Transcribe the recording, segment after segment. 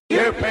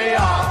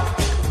QPR,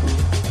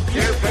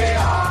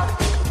 QPR,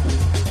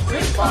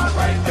 Six-Park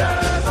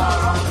Rangers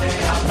are on the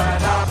up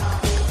and up.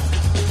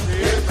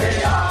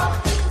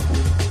 QPR,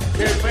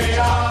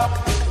 QPR,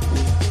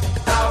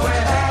 now we're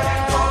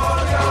heading for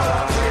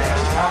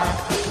European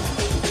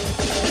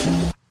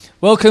Cup.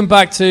 Welcome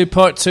back to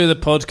part 2 of the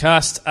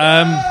podcast.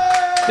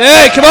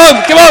 Yeah, come on.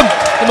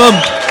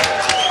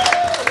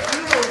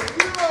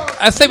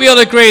 I think we all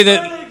agree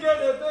that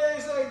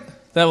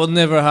will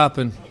never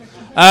happen.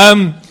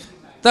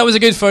 That was a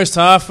good first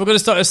half. We're going to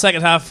start the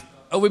second half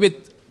a wee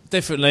bit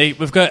differently.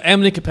 We've got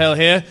Emily Capell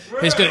here.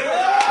 Who's going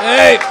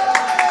Hey!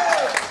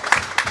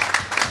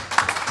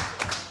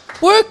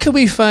 Where can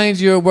we find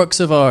your works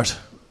of art?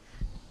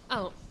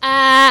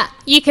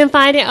 You can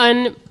find it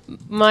on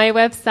my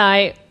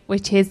website,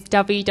 which is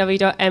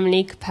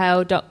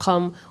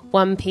www.emilykapell.com,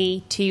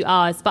 1P, 2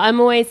 Rs. But I'm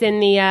always in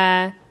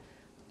the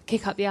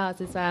kick up the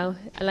Rs as well.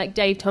 Like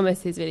Dave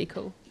Thomas is really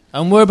cool.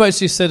 And whereabouts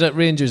do you sit at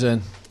Rangers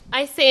then?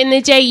 I sit in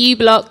the JU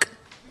block.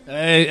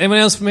 Anyone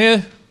else from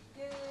here?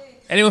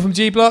 Anyone from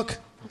G block?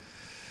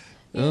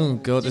 Oh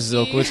God, this is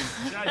awkward. J,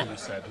 you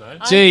said, no?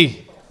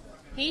 G.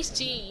 He's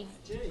G.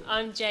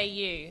 I'm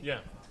JU. Yeah.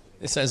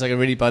 This sounds like a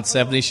really bad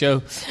 70s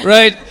show.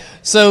 Right,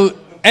 so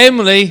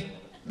Emily,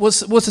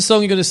 what's the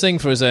song you're going to sing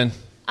for us then?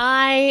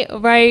 I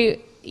wrote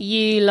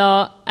you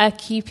lot a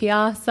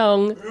QPR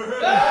song.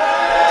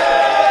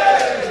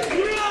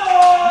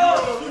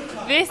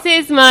 This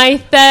is my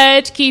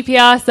third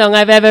QPR song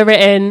I've ever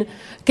written,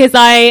 because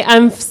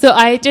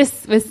I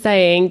just was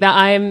saying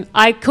that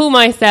I call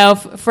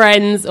myself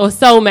friends or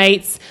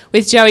soulmates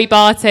with Joey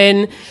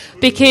Barton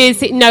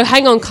because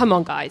come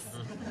on guys,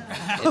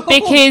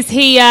 because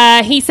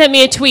he sent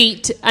me a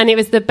tweet and it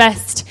was the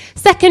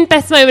second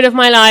best moment of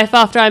my life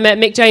after I met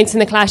Mick Jones in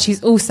the Clash,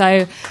 who's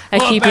also a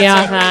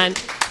QPR fan.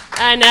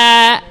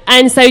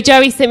 And so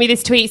Joey sent me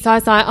this tweet, so I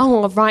was like,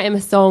 I'll write him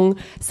a song.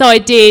 So I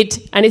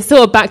did, and it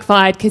sort of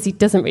backfired because he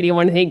doesn't really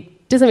want to be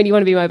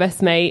my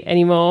best mate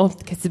anymore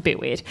because it's a bit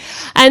weird.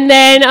 And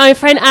then my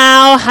friend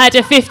Al had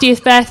a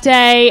 50th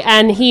birthday,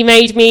 and he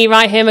made me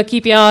write him a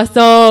QPR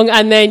song.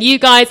 And then you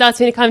guys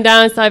asked me to come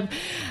down, so I've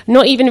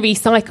not even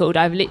recycled.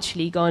 I've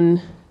literally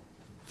gone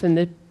from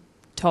the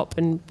top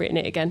and written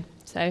it again.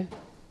 So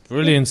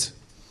Brilliant.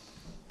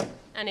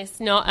 And it's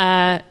not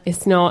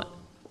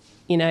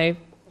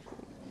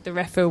the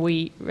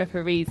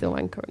referees or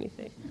wank or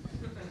anything.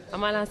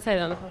 Am I allowed to say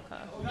that on the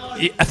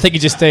podcast? I think you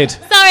just did.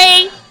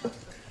 Sorry!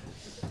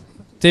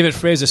 David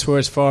Fraser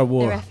swears far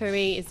war. The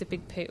referee is a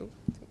big poo.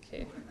 Thank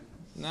you.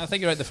 No, I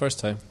think you're right the first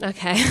time.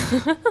 Okay.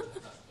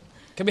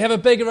 Can we have a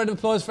big round of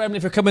applause for Emily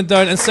for coming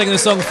down and singing the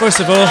song first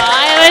of all?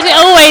 I would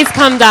always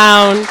come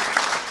down.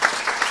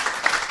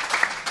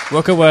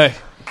 Walk away.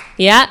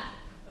 Yeah.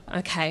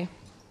 Okay.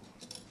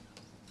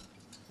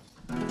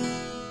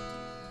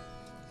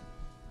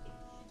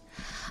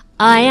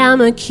 I am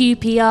a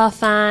QPR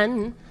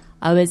fan.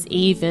 I was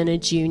even a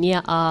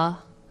junior R.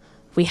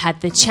 We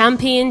had the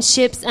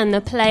championships and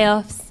the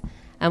playoffs,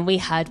 and we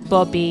had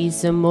Bobby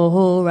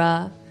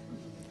Zamora.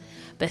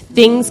 But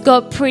things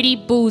got pretty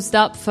ballsed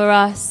up for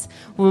us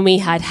when we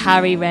had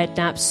Harry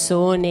Redknapp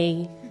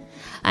Sawney.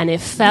 And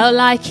it felt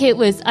like it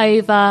was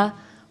over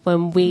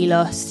when we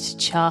lost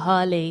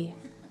Charlie.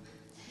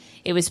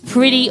 It was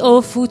pretty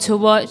awful to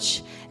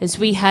watch as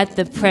we had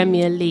the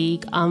Premier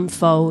League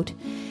unfold,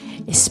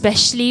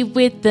 especially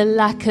with the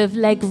lack of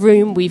leg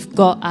room we've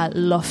got at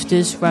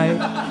Loftus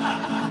Road.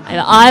 And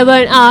I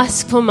won't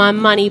ask for my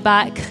money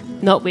back,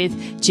 not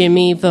with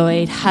Jimmy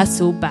Void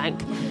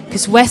Hasselbank,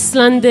 because West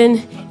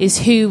London is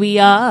who we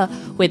are.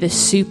 We're the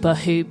Super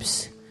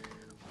Hoops.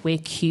 We're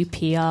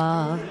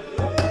QPR.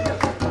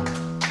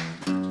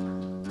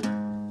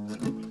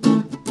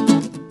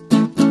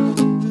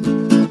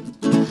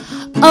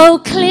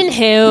 Oh, Clint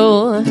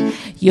Hill,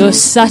 you're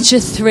such a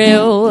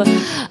thrill.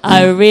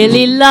 I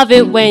really love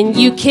it when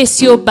you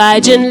kiss your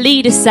badge and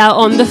lead us out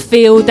on the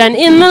field and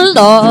in the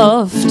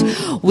loft.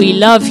 We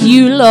love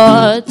you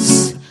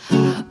lots.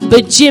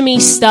 But Jimmy,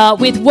 start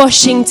with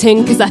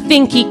Washington, 'cause I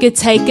think he could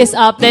take us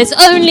up. There's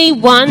only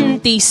one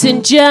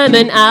decent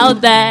German out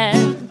there.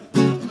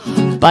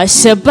 But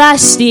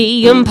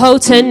Sebastian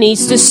Poulter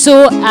needs to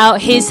sort out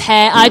his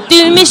hair. I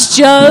do miss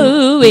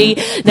Joey.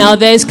 Now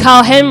there's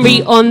Carl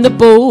Henry on the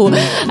ball,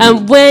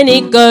 and when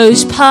it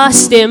goes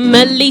past him,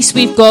 at least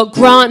we've got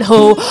Grant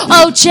Hall.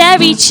 Oh,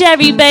 Cherry,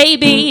 Cherry,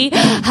 baby,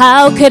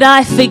 how could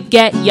I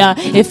forget ya?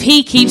 If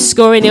he keeps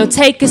scoring, he'll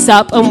take us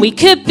up, and we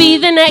could be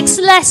the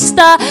next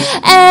Leicester.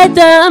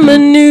 Eda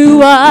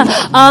Manua,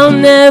 I'll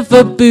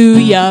never boo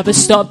ya, but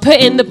stop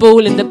putting the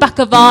ball in the back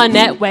of our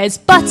net. Where's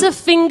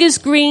Butterfingers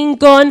Green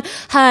gone?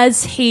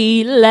 Has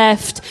he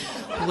left?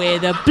 We're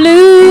the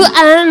blue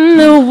and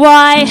the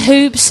white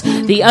hoops,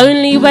 the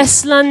only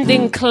West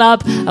London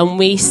club, and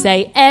we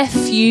say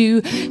F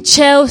you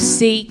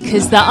Chelsea,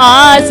 'cause the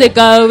odds are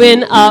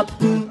going up.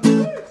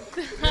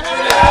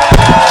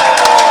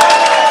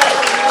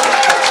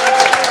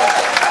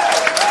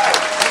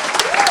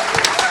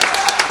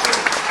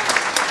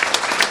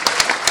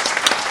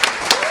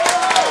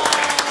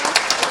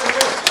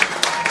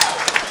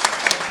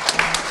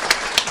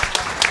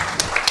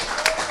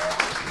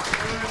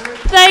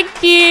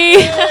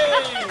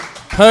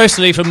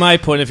 Personally, from my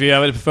point of view, I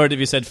would have preferred if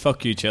you said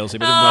 "fuck you, Chelsea."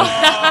 But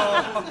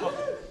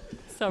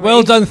Sorry.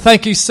 well done.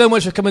 Thank you so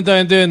much for coming down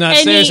and doing that.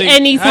 Seriously,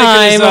 Any how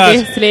good is time, that?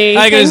 obviously.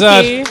 How good is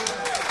that? Thank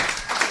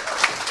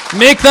you.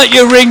 Make that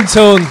your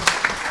ringtone.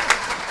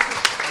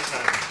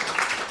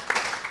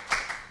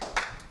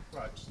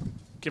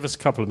 Give us a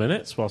couple of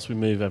minutes whilst we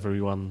move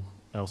everyone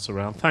else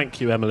around. Thank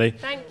you, Emily.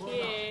 Thank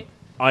you.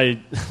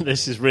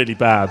 This is really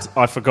bad.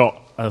 I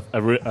forgot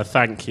a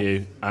thank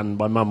you, and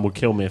my mum will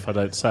kill me if I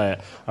don't say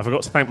it. I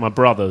forgot to thank my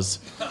brothers,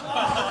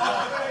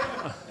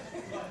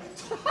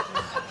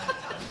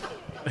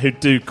 who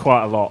do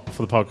quite a lot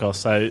for the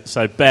podcast.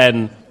 So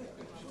Ben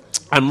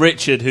and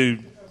Richard, who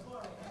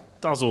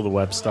does all the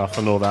web stuff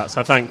and all that.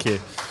 So thank you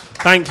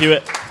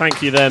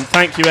them.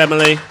 Thank you,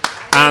 Emily,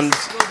 and.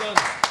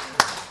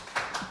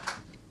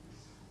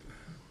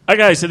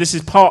 Okay, so this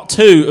is part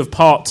two of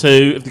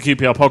the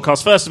QPR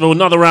podcast. First of all,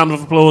 another round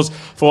of applause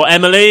for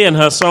Emily and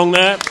her song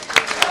there.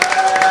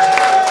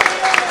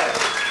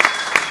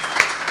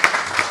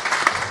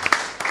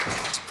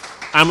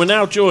 And we're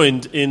now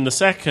joined in the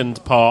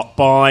second part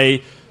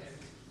by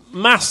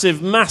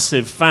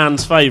massive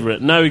fans'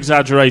 favourite. No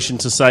exaggeration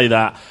to say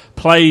that.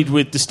 Played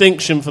with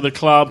distinction for the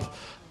club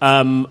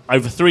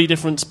over 3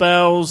 different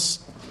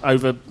spells,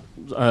 over...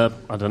 I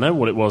don't know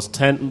what it was,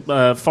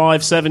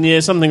 5, 7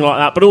 years, something like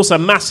that, but also a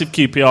massive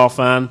QPR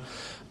fan.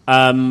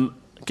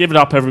 Give it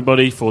up,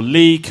 everybody, for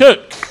Lee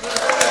Cook.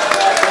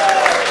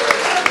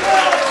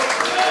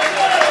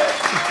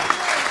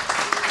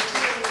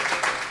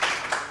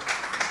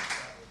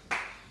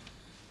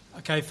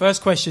 Okay,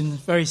 first question,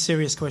 very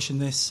serious question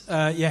this.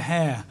 Your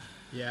hair.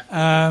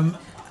 Yeah.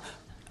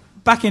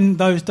 Back in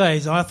those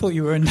days, I thought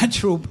you were a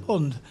natural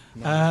blonde,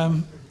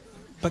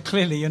 but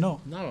clearly you're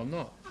not. No, I'm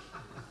not.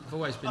 I've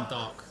always been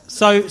dark.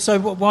 So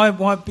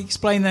why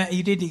explain that?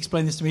 You did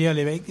explain this to me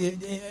earlier.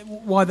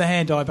 Why the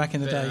hair dye back in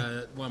the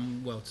day?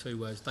 2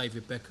 words.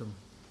 David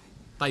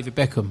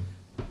Beckham.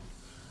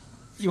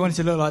 You wanted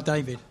to look like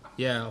David.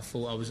 Yeah, I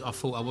thought I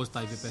was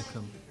David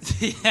Beckham.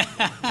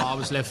 But I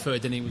was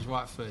left-footed and he was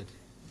right-footed.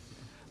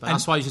 But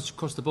that's why I used to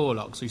cross the ball a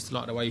lot, because I used to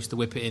like the way I used to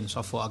whip it in.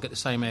 So I thought I'd get the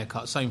same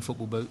haircut, same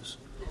football boots.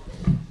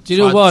 Do you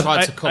know what?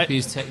 Tried to copy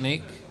his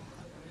technique.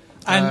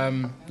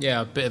 And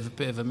a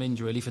bit of a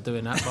minge really for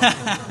doing that. But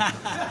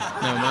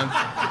never mind.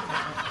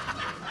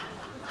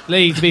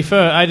 Lee, to be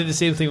fair, I did the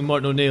same thing with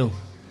Martin O'Neill.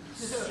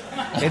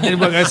 It didn't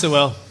work out so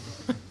well.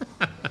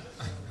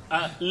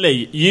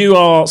 Lee, you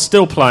are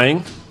still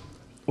playing,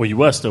 or you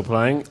were still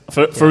playing,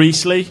 for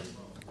Eastleigh?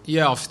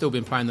 Yeah, I've still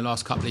been playing the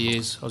last couple of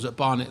years. I was at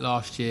Barnet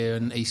last year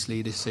and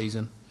Eastleigh this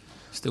season.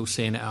 Still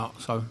seeing it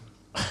out, so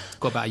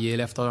got about a year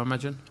left, I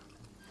imagine.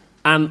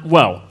 And,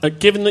 well,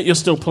 given that you're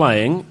still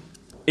playing...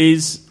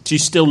 Do you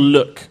still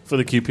look for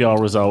the QPR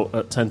result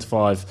at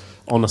 10-5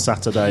 on a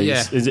Saturday?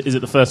 Yeah. Is it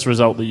the first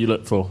result that you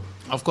look for?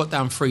 I've got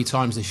down 3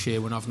 times this year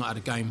when I've not had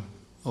a game,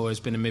 or there's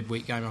been a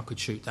midweek game I could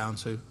shoot down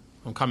to.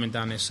 I'm coming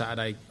down this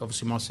Saturday.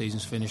 Obviously, my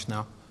season's finished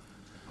now.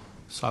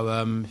 So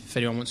if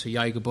anyone wants a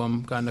Jaeger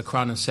bomb, go in the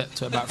Crown and set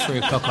to about 3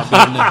 o'clock. I'll be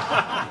in there.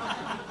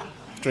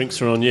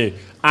 Drinks are on you.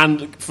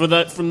 And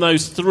from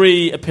those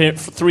 3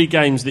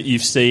 games that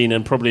you've seen,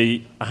 and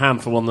probably a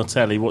handful on the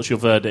telly, what's your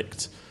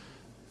verdict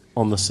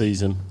on the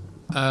season?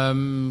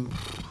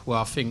 Well,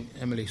 I think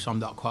Emily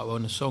summed up quite well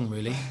in the song,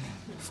 really.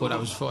 Thought I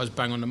was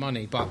bang on the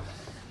money. But,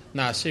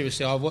 no,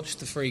 seriously, I watched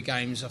the 3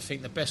 games. I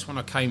think the best one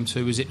I came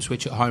to was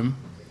Ipswich at home,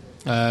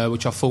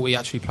 which I thought we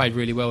actually played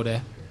really well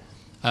there.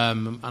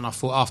 And I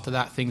thought after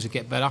that things would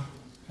get better,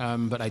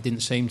 but they didn't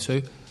seem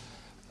to.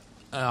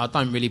 I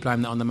don't really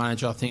blame that on the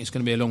manager. I think it's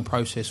going to be a long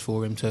process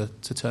for him to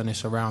turn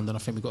this around, and I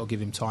think we've got to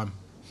give him time.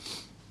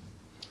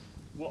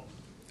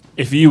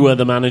 If you were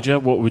the manager,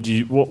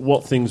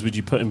 what things would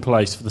you put in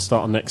place for the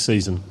start of next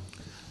season?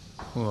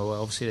 Well,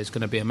 obviously there's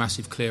going to be a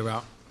massive clear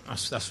out,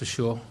 that's for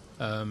sure.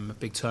 A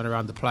big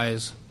turnaround of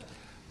players,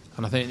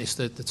 and I think it's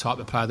the type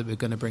of player that we're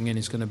going to bring in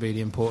is going to be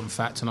the important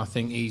fact. And I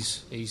think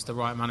he's the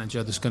right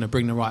manager that's going to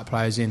bring the right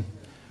players in.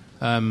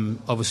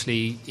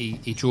 Obviously,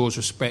 he draws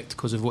respect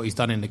because of what he's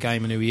done in the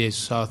game and who he is.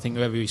 So I think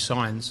whoever he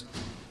signs,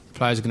 the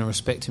players are going to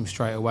respect him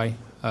straight away.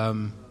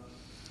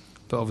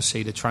 But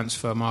obviously the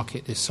transfer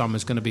market this summer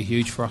is going to be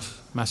huge for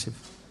us, massive.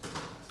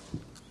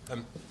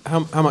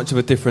 How much of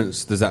a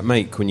difference does that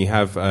make when you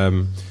have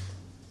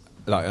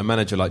like a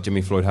manager like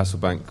Jimmy Floyd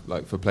Hasselbank,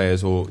 like for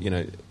players, or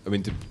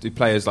do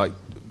players like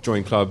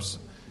join clubs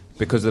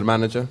because of the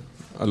manager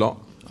a lot?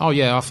 Oh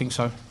yeah, I think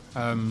so.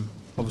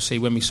 Obviously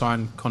when we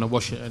signed Connor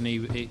Washington,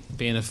 he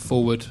being a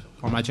forward,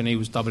 I imagine he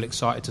was double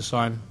excited to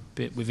sign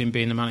with him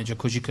being the manager,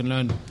 because you can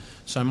learn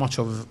so much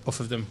off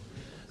of them.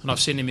 And I've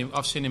seen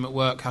him at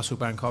work,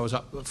 Hasselbank. I was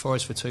up at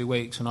Forest for 2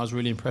 weeks, and I was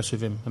really impressed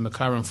with him. And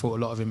McLaren thought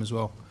a lot of him as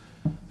well.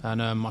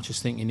 And I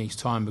just think he needs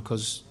time,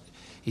 because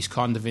he's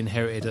kind of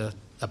inherited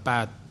a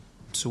bad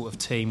sort of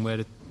team where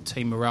the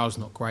team morale's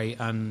not great,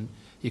 and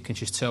you can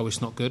just tell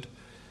it's not good.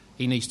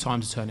 He needs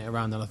time to turn it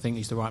around, and I think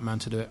he's the right man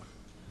to do it.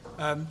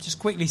 Just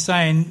quickly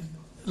saying,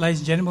 ladies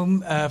and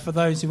gentlemen, for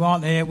those who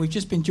aren't here, we've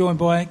just been joined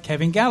by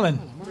Kevin Gallen.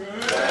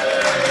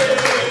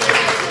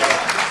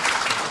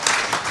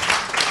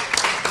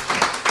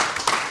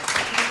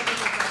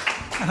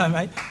 Hello,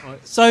 mate.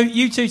 So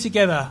you two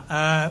together,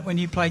 when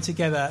you play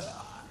together,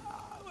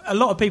 a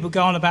lot of people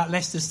go on about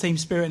Leicester's team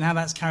spirit and how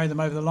that's carried them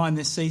over the line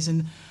this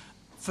season.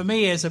 For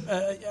me, as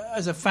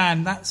a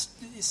fan,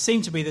 it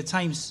seemed to be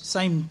the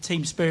same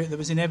team spirit that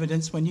was in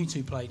evidence when you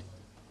two played.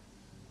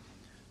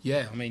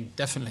 Yeah, I mean,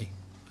 definitely.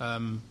 I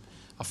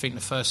think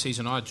the first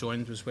season I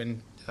joined was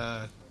when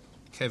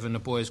Kev and the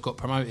boys got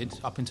promoted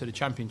up into the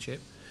Championship.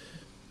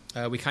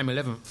 We came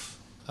 11th.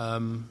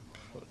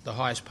 The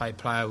highest paid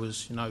player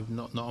was, not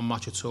on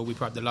much at all. We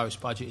had the lowest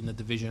budget in the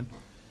division.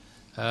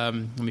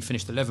 And we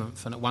finished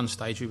 11th. And at one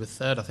stage we were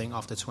third, I think,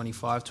 after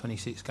 25,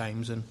 26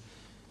 games. And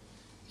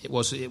it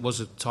was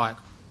a tight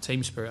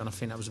team spirit, and I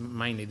think that was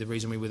mainly the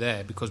reason we were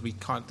there, because the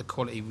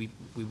quality, we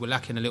were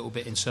lacking a little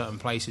bit in certain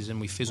places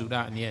and we fizzled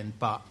out in the end.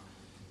 But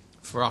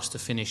for us to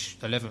finish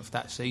 11th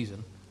that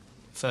season,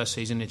 first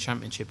season in the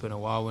Championship in a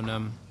while, and I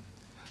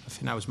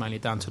think that was mainly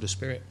down to the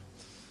spirit.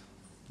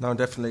 No,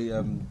 definitely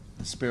the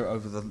spirit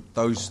over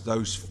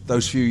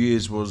those few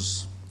years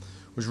was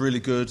really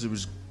good. It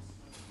was,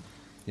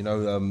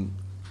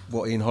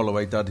 what Ian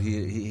Holloway did.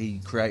 He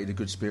created a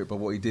good spirit, but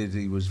what he did,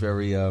 he was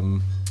very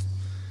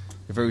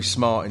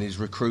smart in his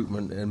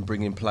recruitment and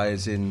bringing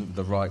players in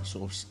the right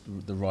sort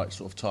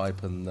of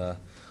type. And I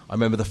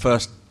remember the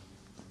first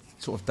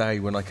sort of day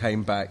when I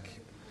came back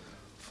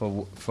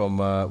from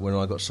when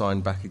I got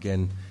signed back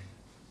again.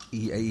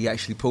 He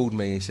actually pulled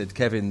me. He said,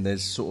 "Kevin,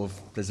 there's a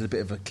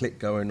bit of a click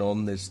going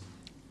on. There's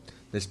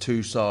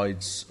two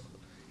sides."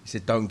 He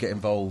said, "Don't get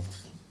involved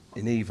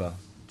in either.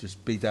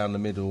 Just be down the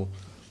middle,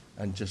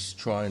 and just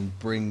try and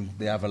bring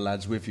the other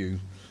lads with you."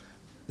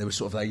 There was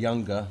sort of a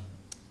younger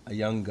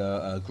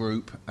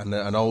group and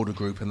an older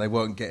group, and they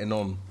weren't getting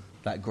on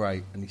that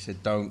great. And he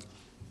said, "Don't.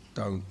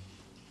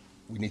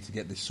 We need to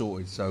get this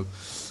sorted." So,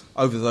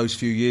 over those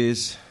few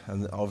years,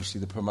 and obviously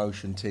the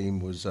promotion team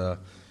was,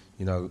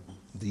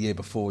 the year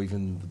before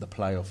even the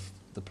playoff,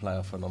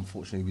 and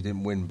unfortunately we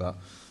didn't win. But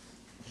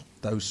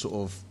those sort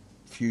of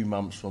few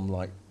months from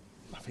I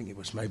think it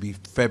was maybe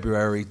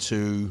February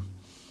to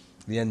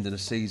the end of the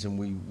season,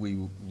 we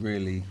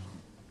really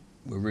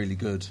were really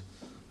good.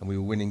 And we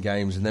were winning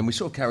games, and then we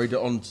sort of carried it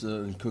on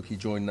and Cookie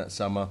joined that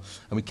summer,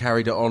 and we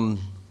carried it on.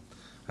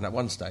 And at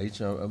one stage,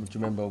 do you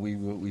remember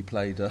we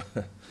played? I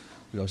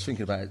was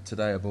thinking about it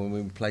today, but when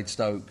we played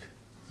Stoke,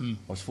 I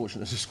was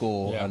fortunate to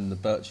score, and the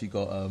Birchie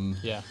got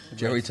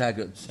Jerry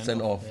Taggart sent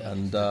off,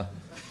 and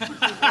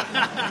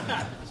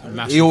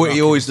he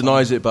always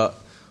denies it, but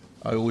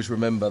I always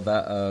remember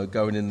that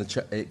going in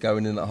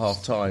at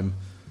half time,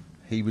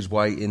 he was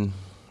waiting,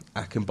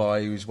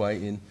 Akinbaye was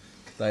waiting.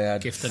 They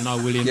had Gift and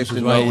Noel Williams.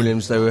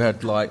 They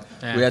had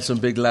we had some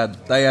big lads.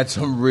 They had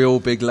some real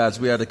big lads.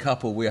 We had a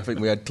couple. I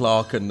think we had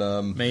Clark and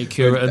me,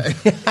 Curitan.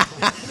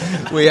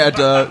 We had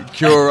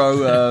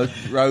Curo,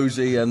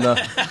 Rosie, and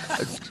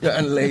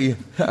Lee,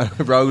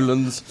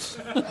 Rowlands.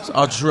 So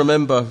I just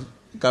remember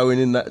going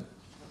in the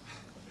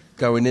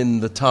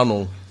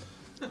tunnel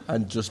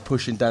and just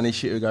pushing Danny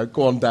shit and go,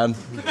 "Go on, Dan,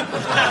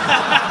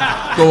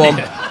 go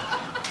on."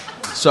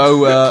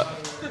 So.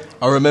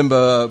 I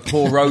remember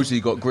poor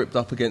Rosie got gripped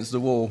up against the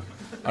wall,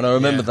 and I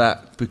remember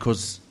that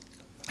because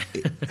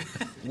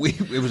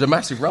it was a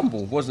massive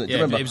rumble, wasn't it? Do you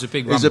remember? It was a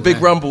big rumble. It was a big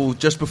rumble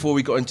just before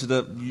we got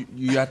into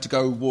you had to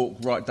go walk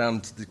right down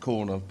to the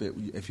corner bit.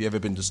 If you've ever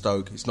been to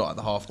Stoke, it's not at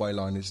the halfway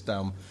line, it's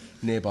down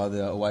nearby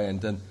the away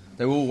end, and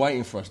they were all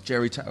waiting for us.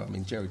 Jerry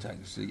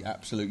Taggart's the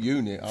absolute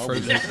unit. I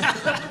was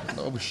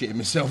shitting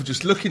myself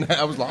just looking at it.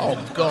 I was like, oh,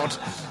 God.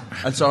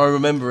 And so I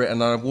remember it,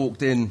 and I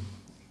walked in,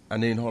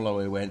 and Ian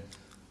Holloway went,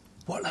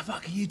 "What the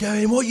fuck are you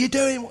doing? What are you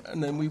doing?"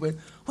 And then we went,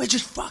 "We're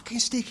just fucking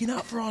sticking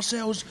up for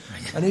ourselves."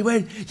 And he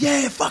went,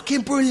 "Yeah,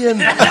 fucking brilliant."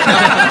 And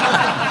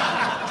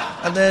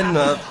then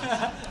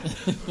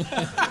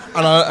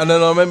and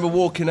then I remember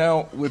walking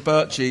out with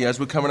Birchie as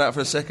we're coming out for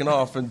the second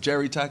half, and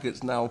Jerry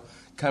Taggart's now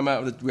came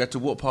out. We had to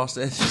walk past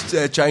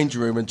their changing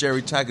room, and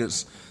Jerry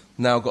Taggart's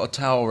now got a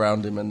towel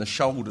around him, and the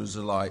shoulders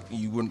are like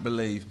you wouldn't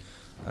believe.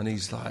 And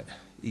he's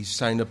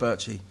saying to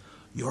Birchie,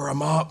 "You're a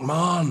marked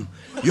man.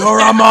 You're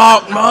a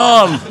marked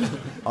man."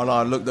 And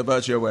I looked at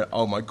Birchie and went,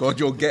 "Oh my God,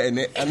 you're getting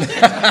it." And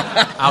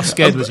how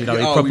scared was he? He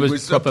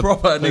was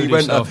proper. And he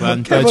went,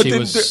 Birchie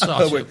was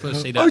such a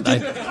pussy that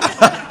day.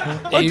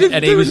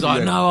 And he was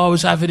like, "No, I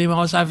was having him.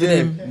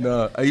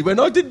 No, and he went,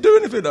 "I didn't do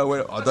anything." I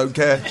went, "I don't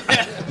care.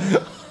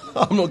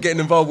 I'm not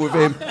getting involved with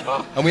him."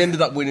 And we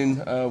ended up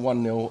winning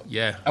 1-0.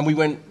 Yeah. And we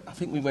went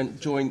second or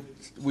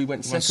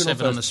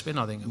first on the spin,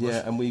 I think it was.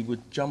 Yeah, and we were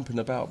jumping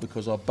about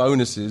because our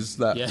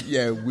bonuses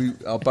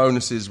our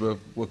bonuses were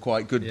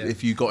quite good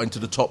if you got into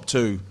the top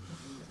two,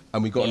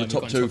 and we got in the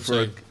top two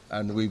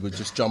and we were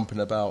just jumping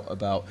about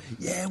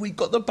we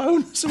got the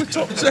bonus, we're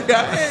top two.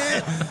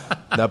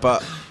 No,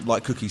 but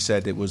like Cookie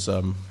said, it was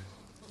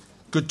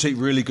good team,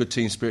 really good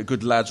team spirit,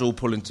 good lads all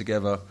pulling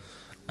together,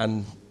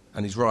 and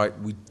he's right.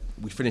 We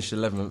finished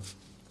 11th.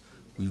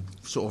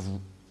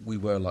 We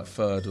were like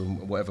third or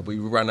whatever, but we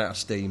ran out of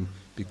steam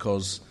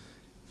because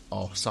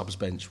our subs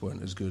bench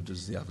weren't as good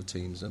as the other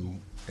teams,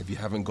 and if you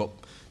haven't got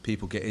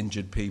people get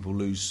injured, people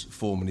lose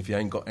form, and if you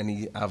ain't got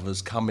any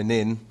others coming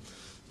in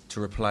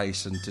to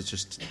replace and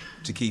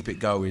to keep it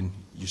going,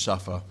 you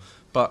suffer.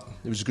 But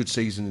it was a good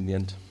season in the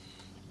end.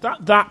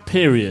 That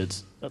period,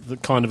 the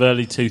kind of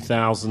early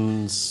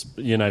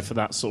 2000s, for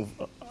that sort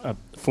of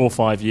 4 or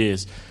 5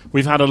 years,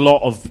 we've had a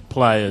lot of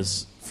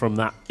players from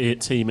that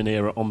team and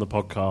era on the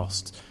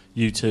podcast.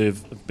 You two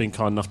have been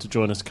kind enough to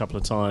join us a couple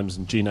of times,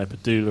 and Gino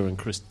Padula and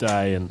Chris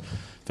Day and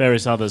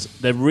various others.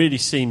 There really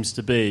seems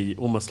to be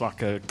almost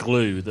like a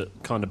glue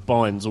that kind of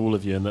binds all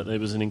of you, and that there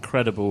was an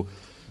incredible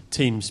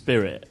team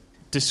spirit.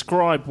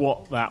 Describe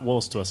what that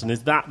was to us, and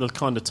is that the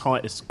kind of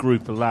tightest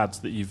group of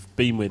lads that you've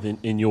been with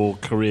in your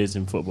careers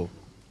in football?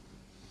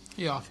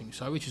 Yeah, I think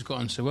so. We just got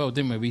on so well,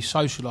 didn't we? We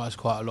socialised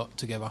quite a lot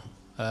together.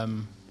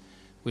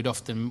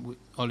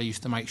 Ollie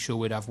used to make sure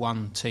we'd have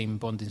one team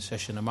bonding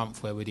session a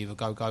month where we'd either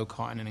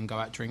go-karting and then go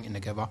out drinking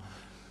together.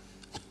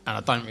 And I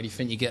don't really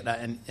think you get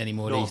that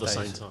anymore these days.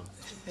 Not at the same time.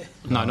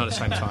 No, not at the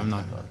same time,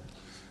 no.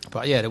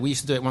 But yeah, we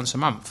used to do it once a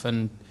month,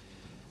 and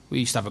we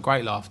used to have a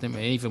great laugh, didn't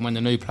we? Even when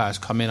the new players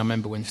come in, I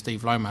remember when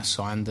Steve Lomas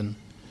signed, and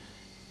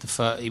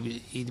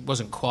he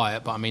wasn't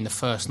quiet, but I mean, the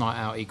first night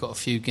out, he got a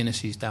few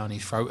Guinnesses down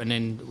his throat, and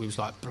then we was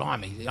like,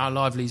 blimey, how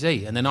lively is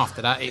he? And then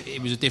after that,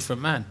 it was a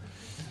different man.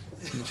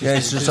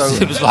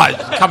 It was like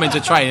coming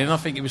to training, and I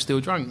think he was still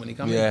drunk when he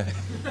came in. Yeah.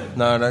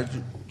 No,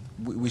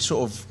 we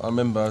sort of, I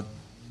remember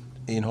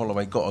Ian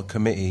Holloway got a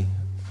committee.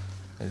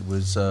 It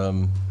was,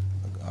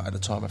 at the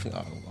time, I think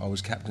I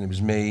was captain, it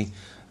was me,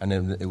 and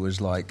then it was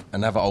like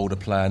another older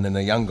player and then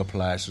a younger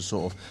player,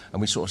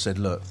 and we sort of said,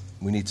 look,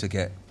 we need to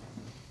get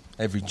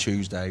every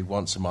Tuesday,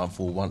 once a month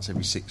or once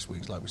every 6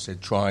 weeks, like we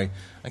said, try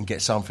and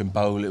get something,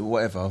 bowl it,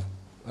 whatever,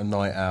 a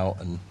night out,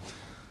 and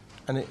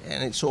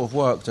it sort of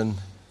worked. And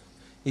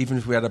even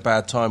if we had a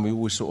bad time, we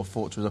always sort of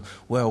thought to ourselves,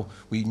 well,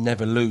 we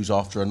never lose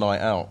after a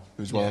night out.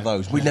 It was one of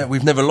those.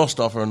 We've never lost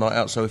after a night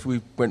out, so if we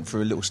went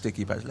through a little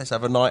sticky patch, let's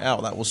have a night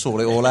out, that will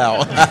sort it all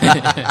out.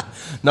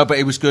 No, but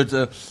it was good.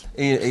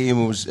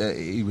 Ian was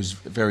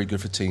very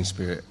good for team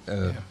spirit.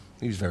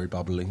 He was very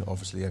bubbly,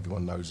 obviously,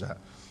 everyone knows that.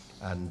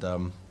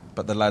 And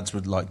but the lads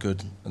were like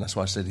good, and that's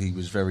why I said he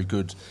was very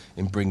good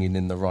in bringing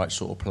in the right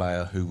sort of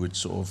player who would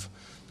sort of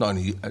not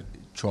only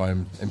try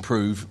and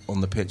improve on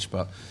the pitch,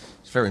 but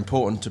it's very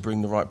important to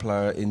bring the right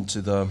player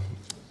into the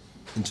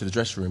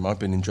dressing room. I've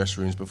been in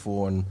dressing rooms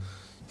before, and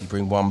you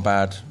bring one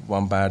bad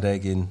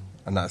egg in,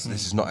 and this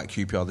is not at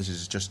QPR. This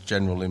is just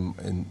general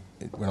in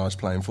when I was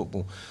playing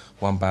football.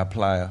 One bad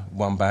player,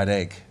 one bad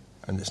egg,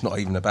 and it's not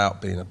even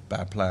about being a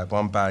bad player.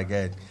 One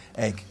bad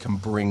egg can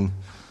bring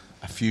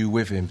a few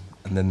with him,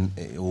 and then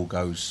it all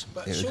goes.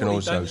 But it surely can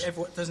also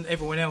doesn't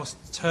everyone else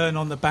turn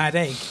on the bad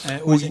egg,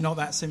 or is it not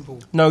that simple?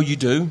 No, you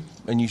do,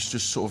 and you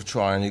just sort of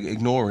try and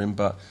ignore him,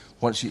 but.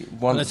 Once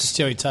that's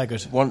Stewie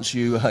Taggart. Once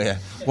you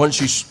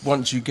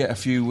get a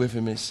few with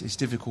him, it's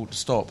difficult to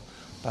stop.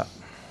 But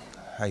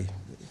hey,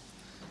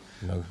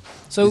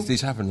 so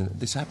this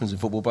happens in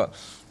football. But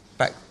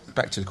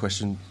back to the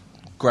question: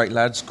 great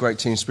lads, great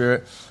team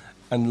spirit,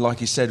 and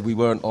like you said, we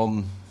weren't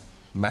on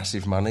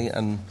massive money.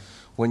 And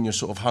when you're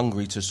sort of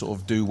hungry to sort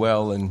of do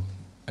well and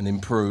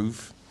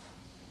improve,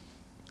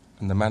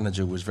 and the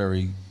manager was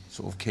very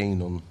sort of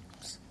keen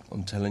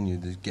on telling you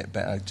to get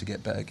better.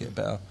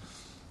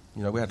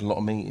 We had a lot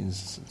of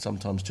meetings,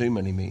 sometimes too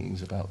many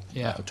meetings about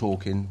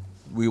talking.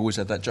 We always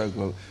had that joke,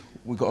 well,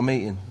 we've got a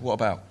meeting. What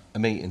about a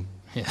meeting?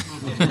 Yeah.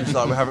 It's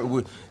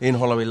like Ian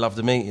Holloway loved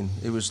a meeting.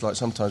 It was like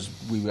sometimes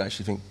we would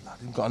actually think,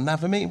 we've got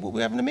another meeting. What are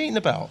we having a meeting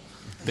about?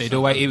 But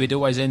he would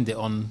always end it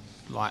on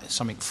like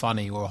something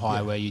funny or a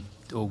high where you'd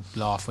all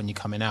laugh when you're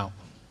coming out.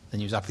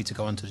 Then you was happy to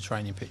go onto the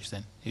training pitch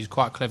then. He was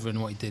quite clever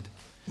in what he did.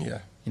 Yeah.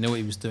 You know what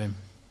he was doing.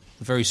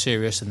 Very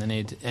serious, and then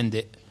he'd end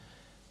it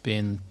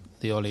being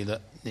the Ollie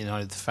that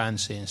the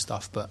fans see and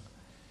stuff, but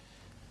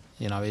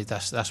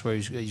that's where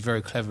he's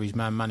very clever. His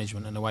man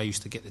management and the way he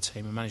used to get the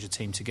team and manage the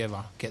team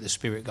together, get the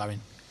spirit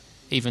going.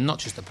 Even not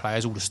just the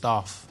players, all the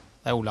staff,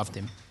 they all loved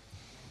him,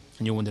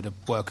 and you wanted to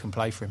work and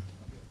play for him.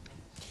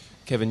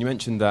 Kevin, you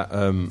mentioned that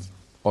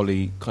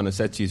Ollie kind of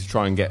said to you to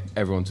try and get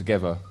everyone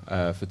together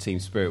for team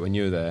spirit when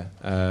you were there.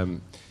 Do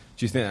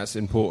you think that's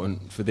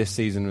important for this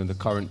season with the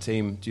current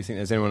team? Do you think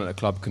there's anyone at the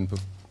club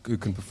who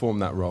can perform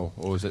that role,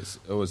 or is it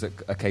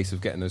a case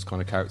of getting those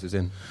kind of characters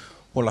in?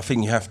 Well, I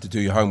think you have to do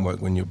your homework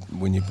when you're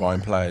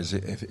buying players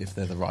if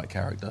they're the right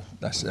character.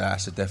 That's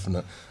a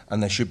definite,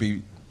 and there should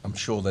be. I'm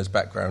sure there's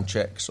background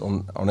checks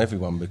on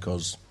everyone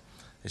because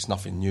it's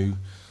nothing new.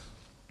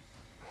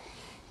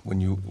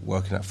 When you're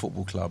working at a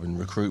football club in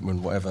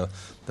recruitment, whatever,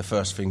 the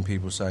first thing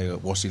people say,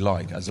 "What's he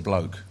like as a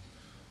bloke?"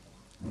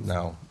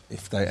 Now,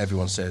 if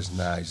everyone says,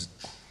 "Nah,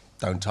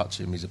 don't touch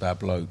him, he's a bad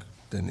bloke,"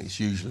 then it's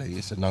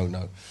a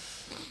no-no.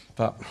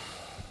 But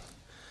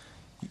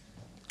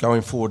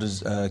going forward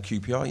as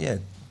QPR, yeah,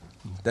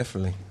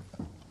 definitely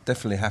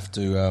have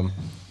to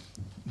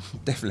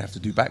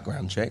do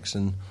background checks.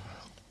 And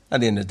at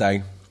the end of the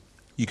day,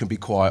 you can be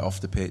quiet off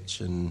the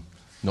pitch and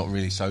not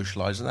really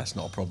socialising. That's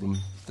not a problem.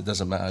 It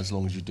doesn't matter as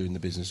long as you're doing the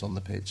business on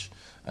the pitch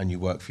and you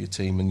work for your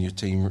team and your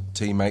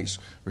teammates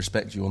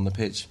respect you on the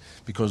pitch.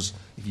 Because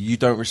if you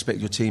don't respect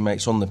your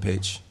teammates on the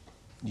pitch,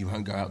 you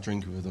won't go out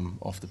drinking with them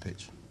off the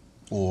pitch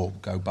or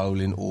go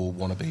bowling or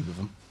want to be with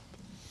them.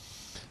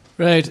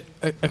 Right,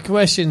 a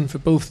question for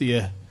both of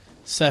you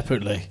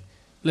separately.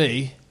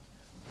 Lee,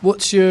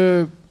 what's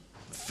your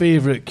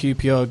favourite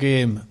QPR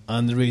game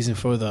and the reason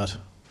for that?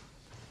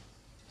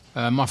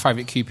 My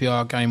favourite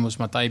QPR game was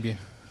my debut.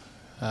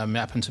 It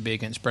happened to be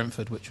against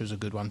Brentford, which was a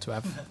good one to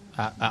have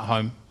at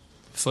home,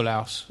 full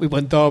house. We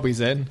won derbies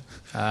then.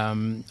 I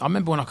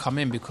remember when I come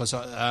in because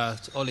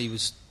Ollie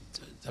was.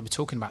 They were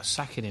talking about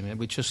sacking him.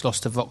 We just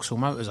lost to Vauxhall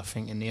Motors, I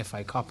think, in the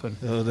FA Cup, and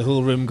the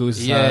whole room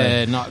goes.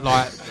 Yeah, not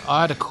like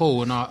I had a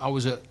call, and I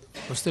was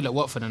still at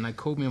Watford, and they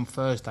called me on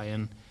Thursday,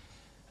 and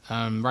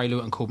Ray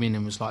Lewton called me in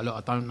and was like, "Look,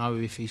 I don't know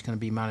if he's going to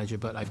be manager,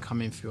 but they've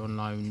come in for you on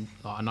loan.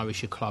 Like, I know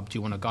it's your club. Do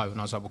you want to go?" And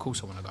I was like, "Well, of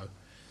course I want to go."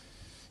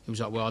 He was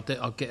like, "Well,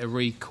 I'll get a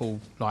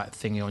recall like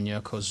thingy on you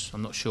because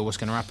I'm not sure what's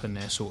going to happen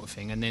there, sort of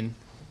thing." And then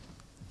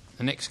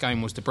the next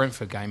game was the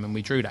Brentford game, and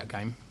we drew that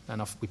game,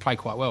 and we played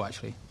quite well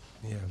actually.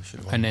 Yeah, we should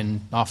have won. And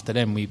then after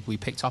then we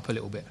picked up a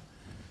little bit,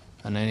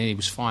 and then he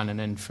was fine. And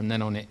then from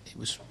then on it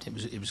was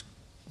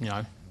you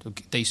know, a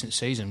decent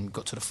season.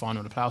 Got to the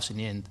final of the playoffs in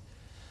the end,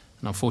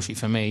 and unfortunately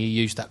for me, he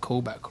used that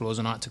callback clause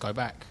and I had to go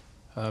back.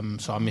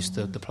 So I missed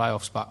the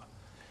playoffs. But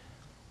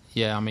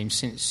yeah, I mean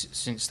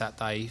since that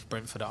day,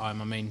 Brentford at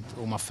home. I mean,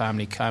 all my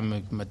family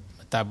came. My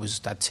dad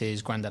had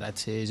tears, granddad had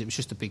tears. It was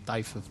just a big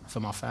day for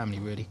my family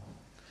really.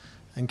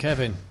 And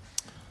Kevin,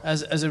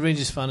 as a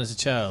Rangers fan as a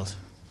child.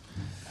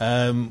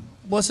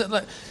 What's it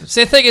like?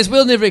 See, the thing is,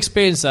 we'll never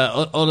experience that,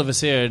 all of us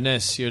here in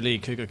this, your Lee,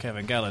 Cook or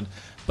Kevin Gallen,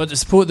 but to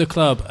support the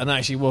club and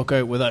actually walk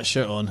out with that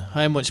shirt on,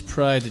 how much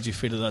pride did you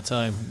feel at that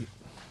time?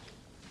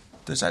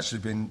 There's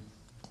actually been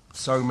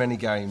so many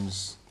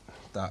games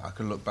that I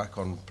can look back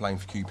on playing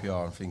for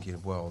QPR and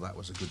thinking, well, that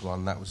was a good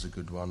one,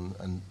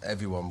 and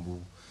everyone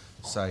will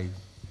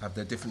have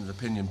their different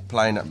opinion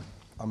playing at.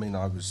 I mean,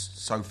 I was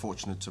so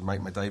fortunate to make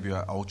my debut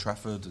at Old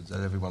Trafford. As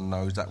everyone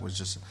knows, that was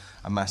just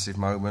a massive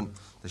moment.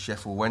 The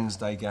Sheffield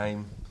Wednesday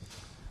game,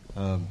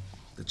 the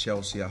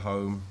Chelsea at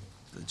home.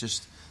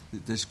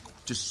 There's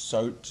just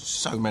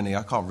so many.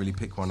 I can't really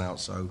pick one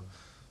out.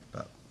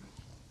 But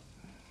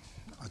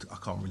I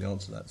can't really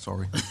answer that.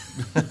 Sorry.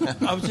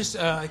 I was just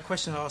a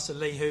question I asked to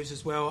Lee Hughes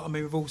as well. I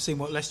mean, we've all seen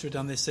what Leicester have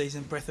done this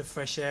season. Breath of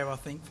fresh air, I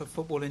think, for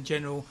football in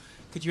general.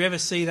 Could you ever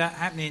see that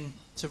happening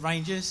to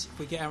Rangers if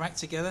we get our act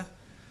together?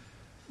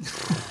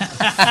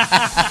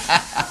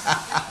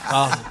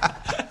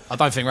 I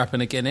don't think we're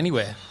happening again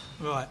anywhere.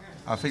 Right.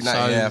 I think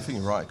I think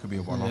you're right. It could be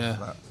a one-off. Yeah,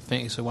 For that. I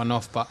think it's a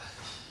one-off, but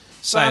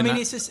I mean,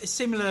 it's a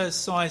similar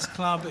size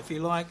club, if you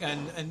like,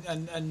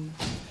 and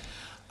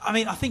I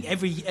mean, I think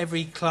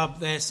every club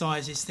their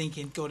size is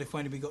thinking, God, if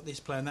only we got this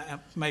player, and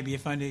that, maybe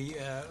if only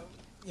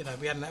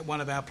we hadn't let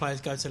one of our players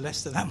go to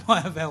Leicester, that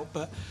might have helped.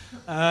 But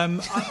I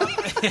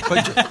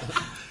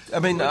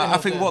mean, I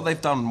think what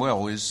they've done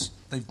well is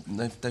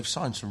they've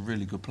signed some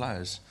really good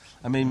players.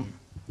 I mean,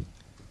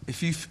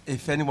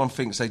 if anyone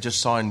thinks they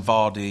just signed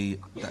Vardy,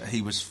 that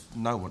he was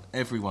no one.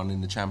 Everyone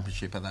in the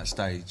Championship at that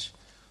stage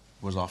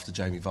was after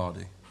Jamie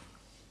Vardy.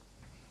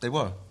 They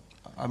were.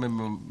 I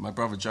remember my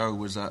brother Joe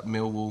was at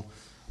Millwall,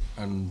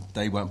 and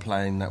they weren't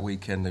playing that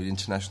weekend, the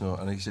international.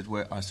 And he said,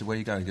 I said, where are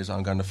you going? He goes,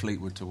 I'm going to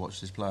Fleetwood to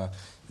watch this player.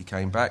 He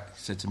came back,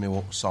 said to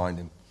Millwall, signed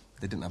him.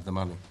 They didn't have the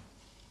money.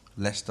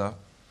 Leicester,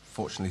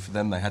 fortunately for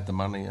them, they had the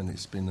money, and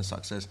it's been a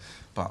success.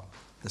 But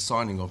the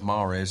signing of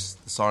Mahrez,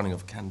 the signing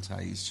of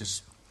Kante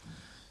is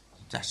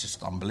that's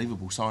just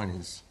unbelievable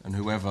signings. And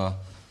whoever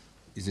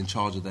is in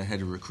charge of their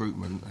head of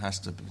recruitment has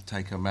to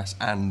take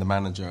and the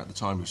manager at the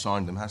time who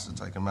signed them has to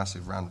take a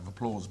massive round of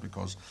applause,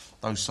 because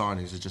those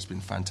signings have just been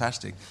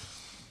fantastic.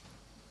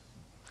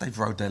 They've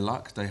rode their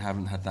luck. They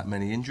haven't had that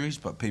many injuries,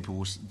 but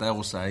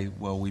they'll say,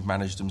 well, we've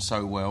managed them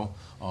so well.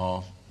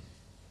 Our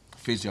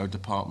physio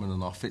department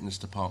and our fitness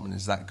department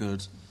is that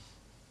good.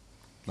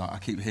 Like, I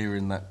keep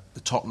hearing that the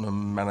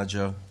Tottenham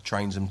manager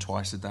trains them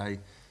twice a day,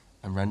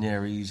 and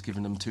Ranieri's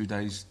given them 2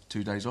 days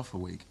off a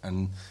week.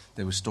 And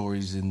there were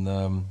stories in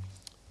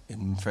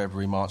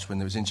February, March, when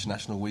there was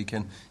international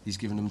weekend, he's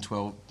given them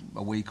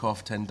a week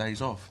off, 10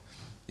 days off.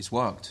 It's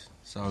worked.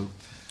 So,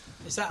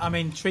 is that? I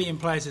mean, treating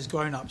players as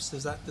grown-ups,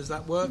 does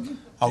that work?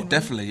 Oh,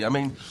 definitely. I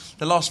mean,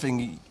 the last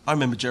thing I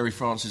remember, Jerry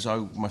Francis.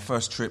 My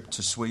first trip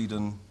to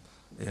Sweden,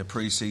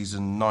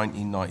 pre-season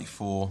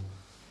 1994.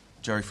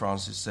 Jerry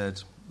Francis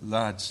said,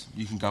 "Lads,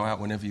 you can go out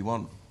whenever you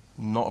want.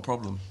 Not a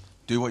problem.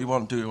 Do what you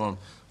want. Do what you want.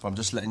 If I'm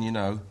just letting you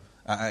know,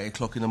 at 8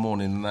 o'clock in the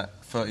morning in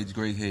that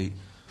 30-degree heat,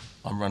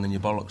 I'm running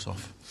your bollocks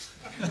off."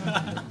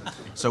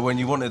 So when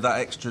you wanted that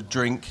extra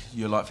drink,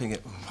 you're like thinking,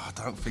 I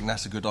don't think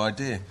that's a good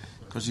idea,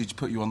 because he'd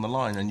put you on the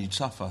line and you'd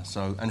suffer.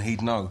 So, and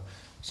he'd know.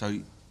 So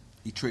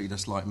he treated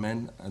us like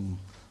men, and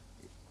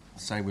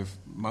same with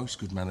most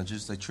good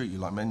managers, they treat you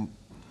like men.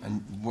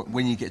 And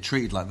when you get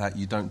treated like that,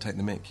 you don't take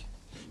the mick.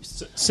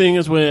 Seeing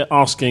as we're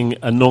asking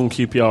a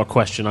non-QPR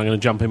question, I'm going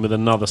to jump in with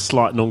another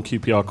slight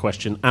non-QPR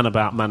question and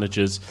about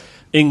managers.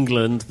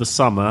 England, the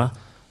summer,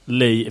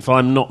 Lee, if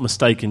I'm not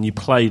mistaken, you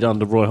played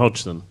under Roy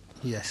Hodgson.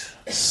 Yes.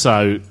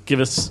 So give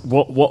us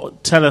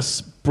tell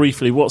us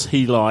briefly what's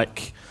he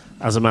like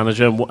as a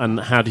manager, and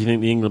how do you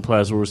think the England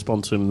players will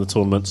respond to him in the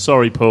tournament?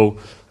 Sorry, Paul,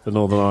 the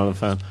Northern Ireland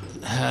fan.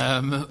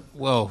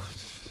 Well,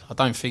 I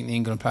don't think the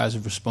England players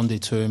have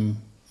responded to him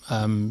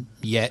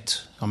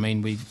yet. I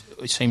mean, we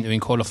seem to in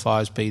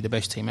qualifiers be the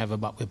best team ever,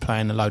 but we're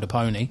playing a load of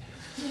pony.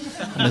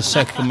 And the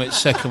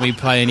second we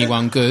play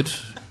anyone good,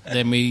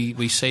 then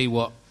we see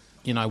what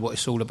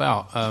it's all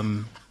about.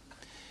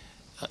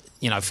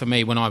 For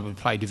me, when I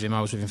played with him,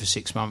 I was with him for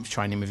 6 months,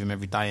 training with him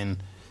every day, and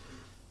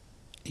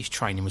his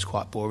training was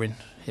quite boring.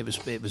 It was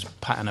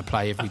pattern of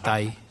play every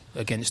day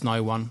against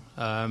no one,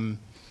 and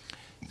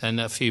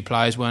a few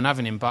players weren't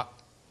having him. But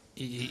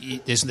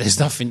there's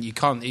nothing you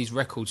can't. His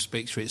record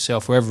speaks for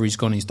itself. Wherever he's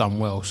gone, he's done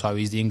well. So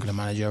he's the England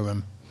manager.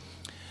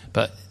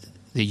 But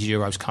these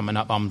Euros coming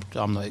up, I'm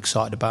not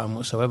excited about them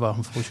whatsoever,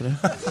 unfortunately.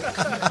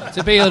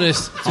 To be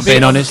honest, I'm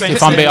being honest.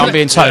 If I'm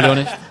being totally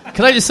honest.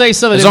 Can I just say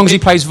something? As long as he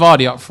plays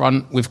Vardy up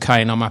front with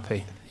Kane, I'm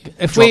happy.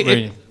 If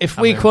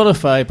we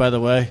qualify, by the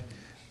way,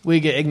 we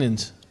get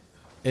England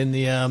in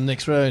the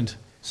next round.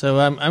 So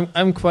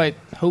I'm quite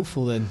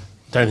hopeful then.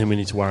 Don't think we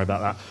need to worry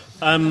about that.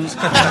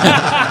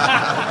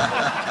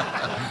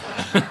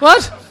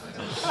 What?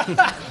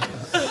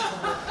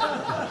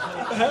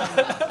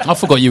 I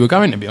forgot you were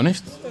going, to be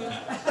honest.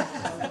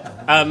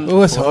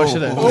 That's harsh,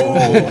 isn't it?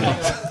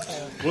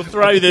 We'll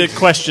throw the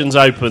questions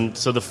open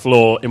to the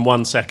floor in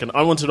 1 second.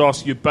 I wanted to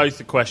ask you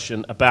both a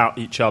question about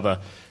each other.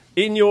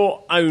 In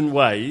your own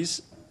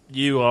ways,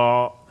 you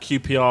are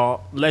QPR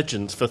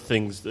legends for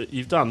things that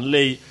you've done.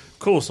 Lee, of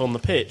course, on the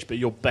pitch, but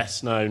you're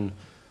best known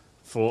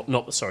for...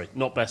 not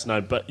best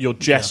known, but your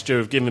gesture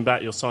of giving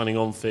back your signing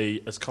on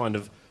fee has kind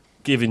of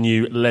given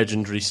you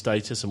legendary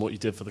status and what you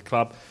did for the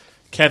club.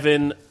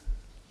 Kevin,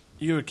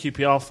 you're a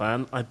QPR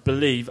fan. I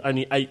believe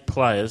only 8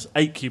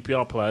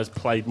 QPR players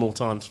played more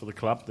times for the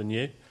club than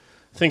you.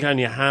 I think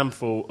only a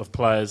handful of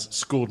players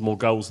scored more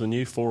goals than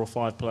you. 4 or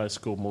 5 players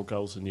scored more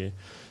goals than you.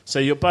 So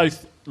you're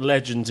both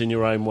legends in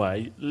your own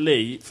way.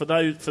 Lee, for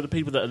the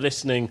people that are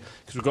listening,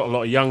 because we've got a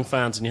lot of young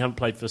fans and you haven't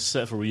played for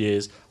several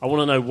years, I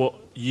want to know what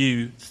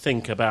you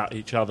think about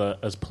each other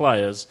as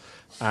players,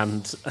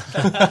 and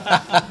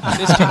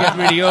This can get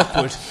really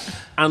awkward.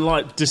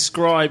 And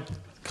describe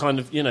kind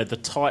of the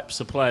types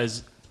of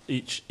players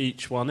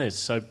each one is.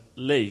 So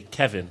Lee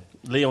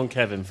on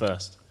Kevin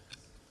first.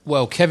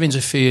 Well, Kevin's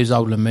a few years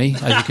older than me,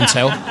 as you can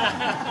tell.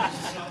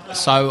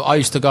 So I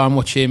used to go and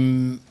watch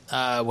him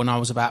when I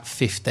was about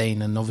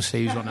 15, and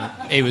obviously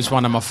he was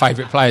one of my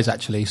favourite players,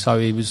 actually. So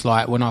he was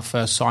like when I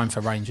first signed for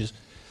Rangers,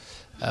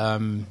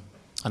 and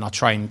I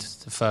trained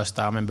the first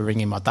day. I remember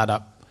ringing my dad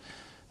up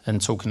and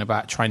talking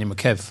about training with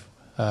Kev,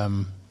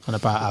 and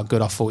about how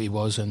good I thought he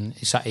was, and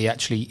he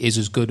actually is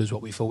as good as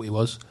what we thought he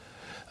was.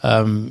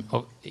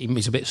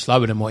 He's a bit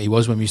slower than what he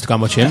was when we used to go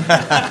and watch him.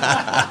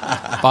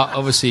 But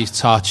obviously his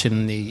touch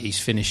and his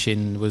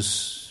finishing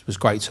was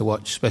great to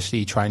watch,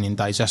 especially training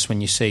days. That's when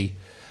you see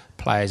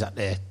players at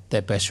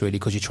their best, really,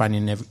 because you're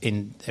training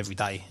every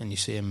day and you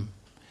see them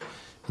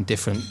in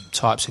different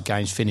types of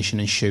games, finishing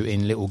and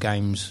shooting, little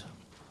games.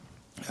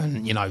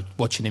 And,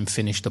 watching him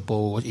finish the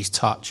ball, his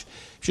touch,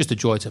 it's just a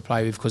joy to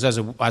play with, because as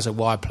a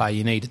wide player,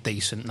 you need a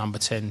decent number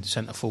 10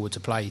 centre-forward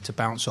to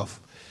bounce off.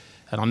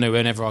 And I knew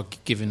whenever I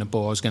give him the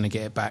ball, I was going to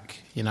get it back.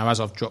 As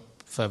I've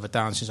dropped further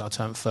down since I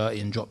turned 30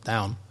 and dropped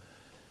down,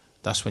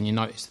 that's when you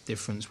notice the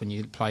difference when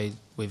you play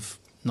with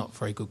not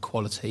very good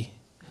quality.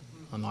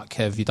 And like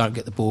Kev, you don't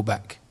get the ball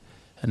back.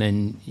 And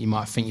then you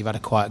might think you've had a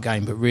quiet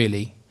game, but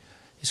really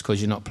it's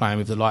because you're not playing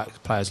with the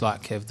players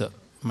like Kev that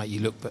make you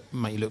look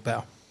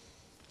better.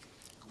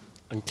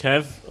 And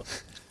Kev,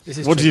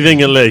 what do you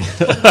think of Lee?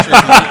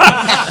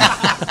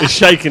 He's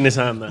shaking his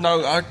hand there.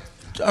 No,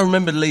 I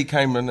remember Lee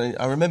came, and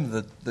I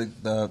remember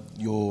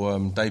your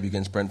debut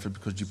against Brentford,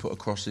 because you put a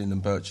cross in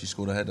and Birchie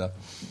scored a header.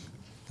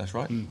 That's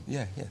right? Mm.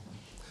 Yeah.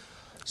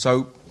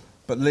 So,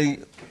 but Lee,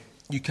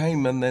 you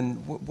came, and then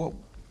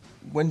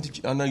when did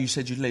you... I know you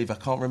said you'd leave. I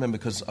can't remember,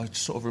 because I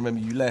sort of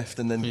remember you left,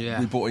 and then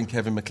we brought in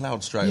Kevin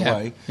McLeod straight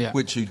away,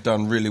 which you'd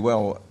done really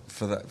well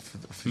for a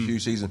few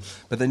seasons.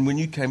 But then when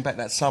you came back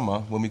that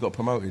summer, when we got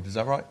promoted, is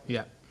that right?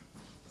 Yeah.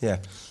 Yeah.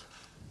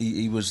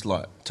 He was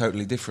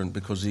totally different,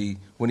 because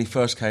when he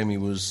first came he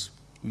was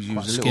a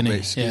little skinny,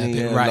 bit skinny,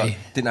 a bit ratty.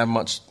 Didn't have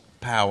much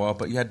power,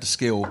 but he had the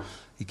skill.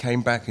 He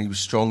came back and he was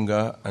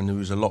stronger and he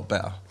was a lot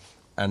better.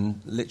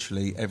 And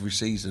literally every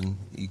season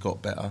he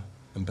got better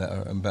and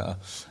better and better.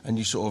 And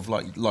you sort of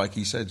like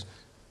he said,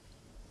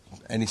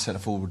 any centre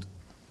forward,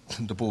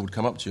 the ball would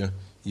come up to you,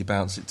 you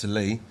bounce it to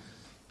Lee,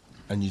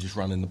 and you just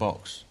run in the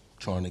box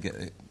trying to get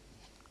it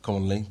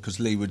commonly, because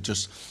Lee he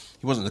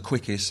wasn't the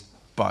quickest,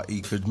 but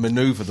he could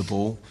manoeuvre the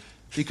ball.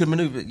 You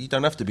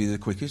don't have to be the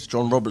quickest.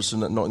 John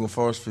Robertson at Nottingham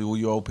Forest, for all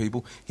you old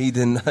people, he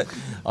didn't.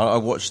 I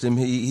watched him.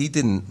 He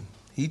didn't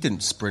he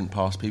didn't sprint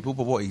past people,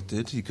 but what he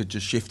did, he could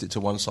just shift it to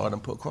one side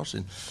and put a cross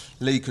in.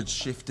 Lee could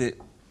shift it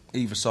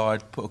either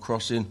side, put a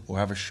cross in, or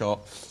have a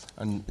shot,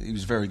 and he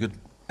was very good,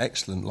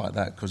 excellent like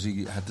that, because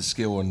he had the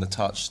skill and the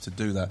touch to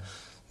do that.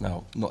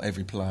 Now, not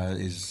every player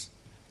is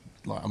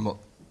like,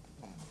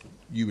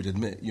 you would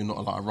admit, you're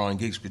not like a Ryan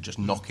Giggs who could just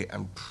knock it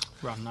and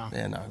Run now.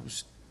 Yeah, no, it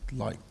was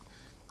like,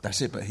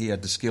 that's it, but he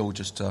had the skill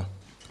just to...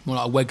 More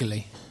like a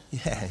Wegley.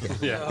 Yeah.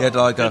 He Yeah. had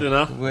like Good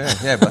enough.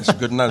 Yeah, but that's a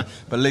good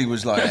enough. But Lee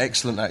was like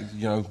excellent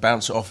at,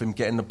 bounce it off him,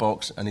 get in the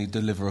box, and he'd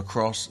deliver a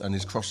cross, and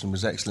his crossing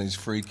was excellent, his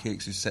free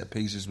kicks, his set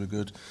pieces were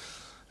good.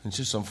 And it's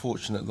just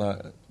unfortunate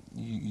that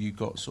you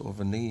got sort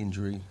of a knee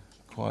injury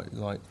quite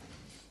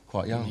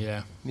young.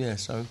 Yeah. Yeah,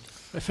 so...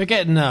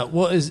 Forgetting that,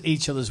 what is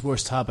each other's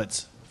worst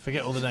habits?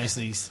 Forget all the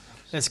niceties.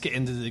 Let's get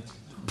into the...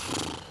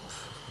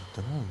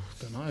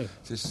 Don't know.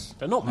 Just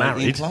They're not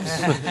married.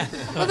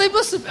 Well, they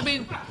must have... I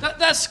mean,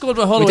 that squad with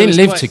We Holloway didn't was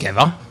live quite-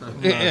 together.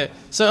 Yeah.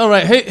 So, all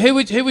right, who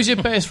was your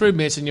best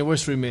roommates and your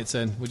worst roommates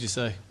then, would you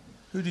say?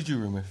 Who did you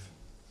room with?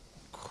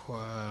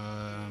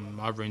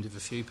 I roomed with a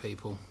few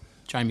people.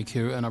 Jamie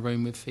Curran I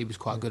roomed with. He was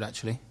quite good,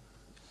 actually.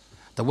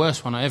 The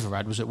worst one I ever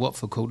had was at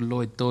Watford, called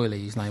Lloyd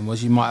Doyley, his name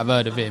was. You might have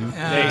heard of him.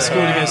 Yeah, he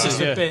scored against us,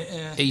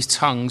 yeah. His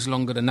tongue's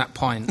longer than that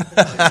pint.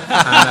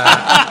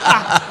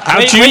 How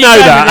do you know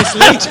that?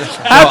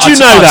 How do you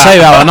know I'll that? tell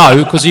you how I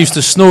know, because he used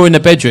to snore in the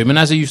bedroom, and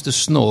as he used to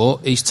snore,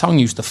 his tongue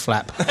used to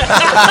flap.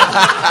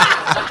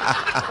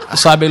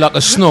 So it'd be like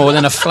a snore,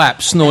 then a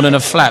flap, snore, then a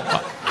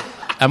flap.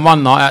 And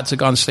one night I had to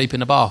go and sleep in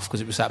the bath because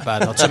it was that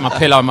bad. I took my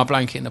pillow and my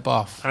blanket in the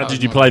bath. How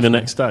did you play the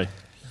next day?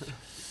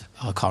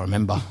 I can't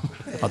remember.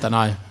 I don't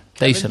know.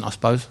 Decent, I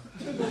suppose.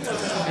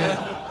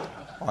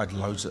 I'd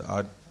loads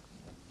of...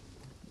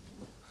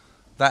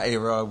 That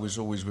era I was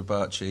always with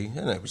Birchie,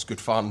 and it was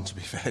good fun, to be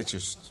fair,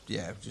 just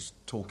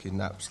talking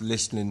naps,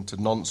 listening to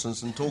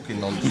nonsense and talking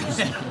nonsense.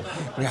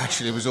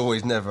 It was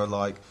always never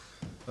like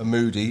a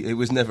moody, it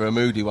was never a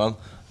moody one.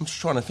 I'm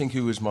just trying to think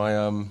who was my...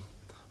 I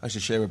used to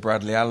share with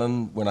Bradley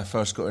Allen when I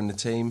first got in the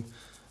team,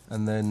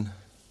 and then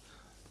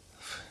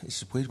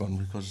it's a weird one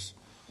because,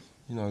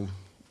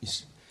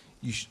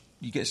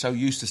 you get so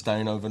used to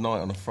staying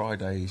overnight on a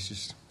Friday, it's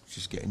just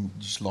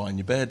lie in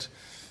your bed.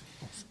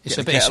 It's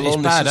Get a the bit. kettle It's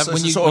on. bad. It's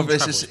When you sort of- when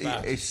it's travel's just-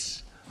 bad.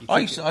 it's-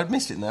 I'd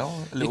miss it now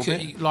a little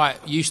bit. You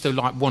used to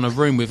want a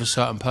room with a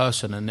certain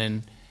person, and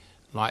then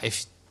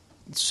if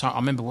I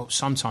remember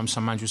sometimes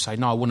some managers would say,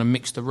 "No, I want to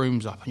mix the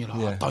rooms up," and you're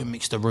like, Yeah. "Oh, don't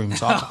mix the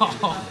rooms up."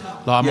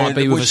 I might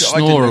be with a which I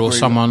didn't snorer or agree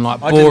someone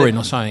with. like boring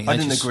or something. I They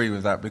didn't just- agree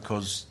with that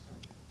because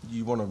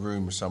you want a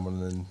room with someone,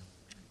 and then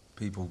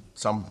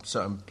some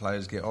certain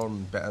players get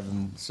on better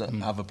than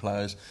certain other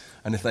players,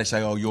 and if they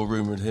say, "Oh, you're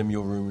rooming with him,"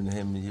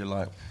 and you're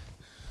like,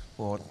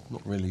 well, I'm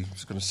not really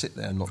just going to sit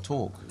there and not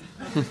talk.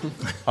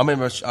 I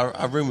remember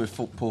I roomed with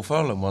Paul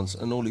Furlan once,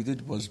 and all he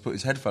did was put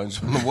his headphones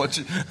on and watch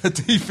a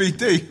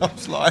DVD. I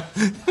was like,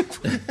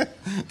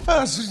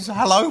 first, just,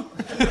 hello?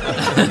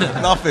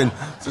 Nothing.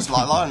 Just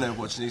like lying there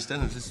watching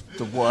EastEnders. It's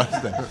the worst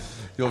thing.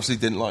 He obviously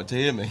didn't like to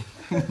hear me.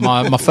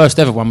 my first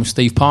ever one was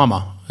Steve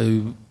Palmer,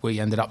 who we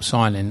ended up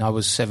signing. I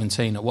was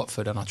 17 at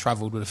Watford, and I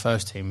travelled with the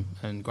first team,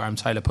 and Graham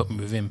Taylor put me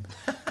with him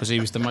because he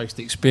was the most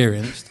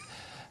experienced.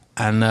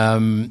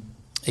 And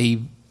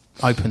he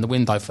opened the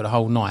window for the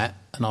whole night,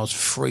 and I was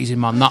freezing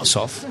my nuts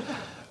off.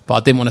 But I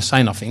didn't want to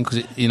say nothing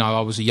because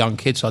I was a young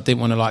kid, so I didn't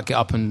want to get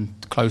up and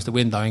close the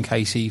window in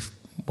case he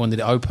wanted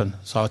it open.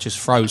 So I just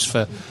froze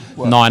for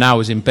 9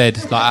 hours in bed.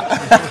 You're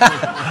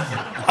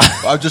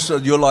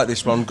like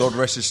this one, God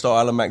rest his soul,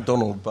 Alan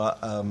MacDonald. But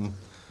I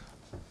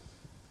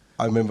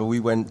remember we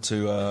went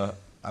to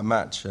a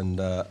match, and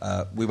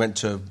him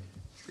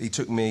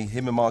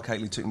and Mark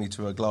Hateley took me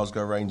to a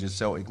Glasgow Rangers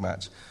Celtic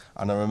match.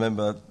 And I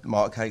remember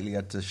Mark Hateley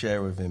had to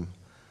share with him,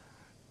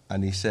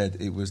 and he said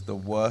it was the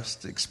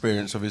worst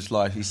experience of his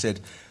life. He said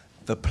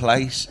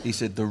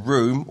the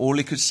room, all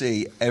he could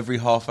see every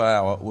half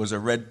hour was a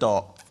red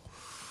dot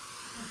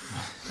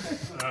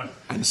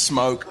and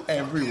smoke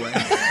everywhere.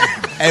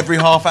 Every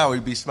half hour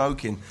he'd be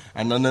smoking.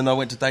 And then I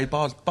went to Dave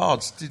Bards,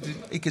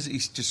 because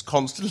he's just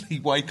constantly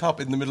wake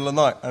up in the middle of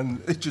the night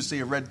and he'd just see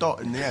a red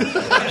dot in the air.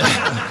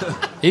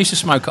 He used to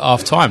smoke at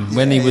half time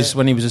when he was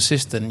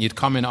assistant. You'd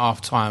come in at half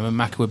time, and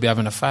Macca would be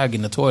having a fag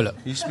in the toilet.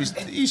 He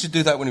used to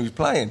do that when he was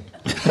playing.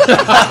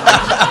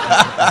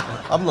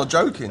 I'm not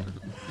joking.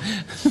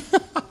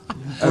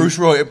 Bruce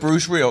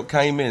Rioch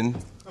came in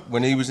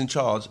when he was in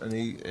charge, and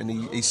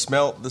he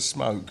smelt the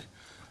smoke,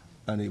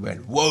 and he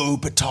went, "Woe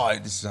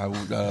betide!" This is how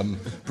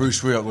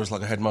Bruce Rioch was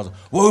like a head mother.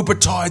 "Woe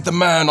betide the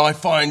man I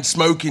find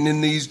smoking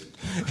in these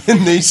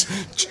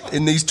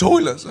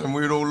toilets," and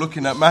we were all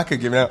looking at Macca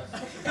giving out.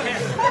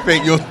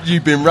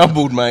 You've been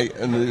rumbled, mate.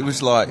 And it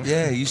was like,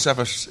 he used to have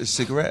a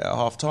cigarette at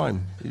half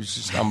time. It was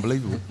just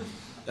unbelievable.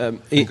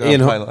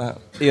 Ian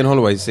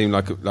Holloway seemed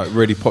like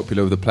really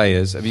popular with the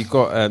players. Have you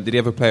got? Did he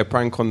ever play a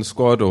prank on the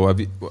squad, or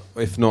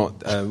if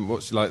not,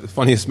 what's the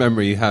funniest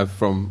memory you have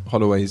from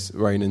Holloway's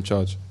reign in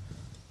charge?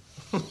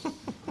 I'm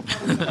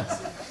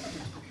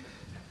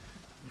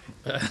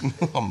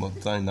not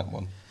saying that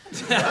one.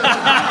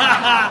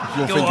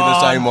 You're thinking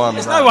the same one.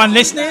 There's no one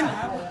listening.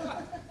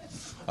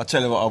 I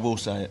tell you what, I will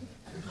say it.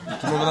 Do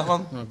you remember that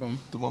one? No, go on.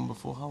 The one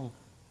before Hull.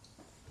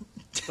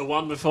 The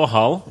one before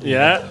Hull,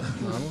 yeah.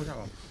 No, what was that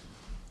one?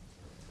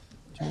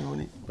 Do you remember when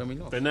he... When we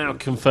lost. They're now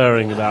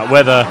conferring about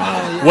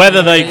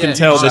whether they can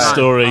tell this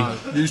story.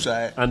 You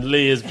say it. And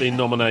Lee has been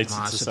nominated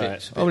Nah, to it's a say bit- it.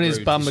 it's a bit Oh, and it's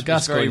rude. Bam It's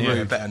Gascoigne very here.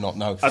 rude. Better not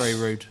know. Very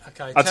rude.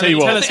 Okay, I'll tell you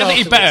what. Tell us I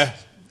think you better.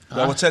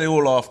 afterwards. I'll tell you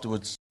all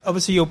afterwards.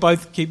 Obviously, you're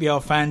both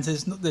QPR fans.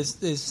 There's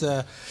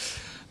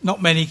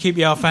not many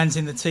QPR fans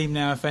in the team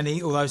now, if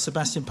any, although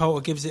Sebastian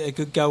Poulter gives it a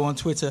good go on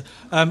Twitter.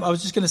 I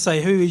was just going to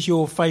say, who is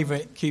your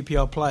favourite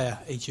QPR player,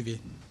 each of you?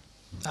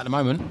 At the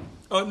moment,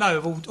 Oh, no,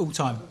 of all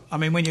time. I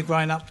mean, when you're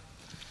growing up.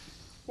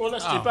 Well,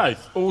 let's do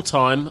both. All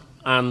time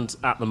and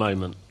at the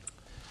moment.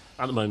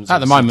 At the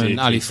moment,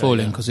 Ali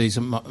Falling, because he's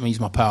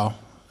my pal,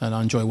 and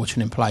I enjoy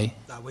watching him play.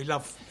 No, we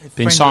love.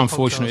 Been so friendly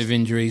unfortunate podcast. with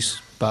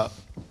injuries, but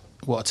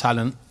what a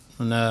talent!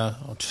 And I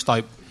just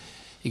hope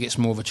he gets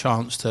more of a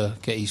chance to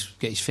get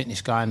his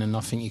fitness going, and I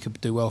think he could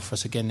do well for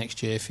us again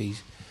next year if he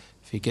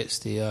gets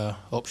the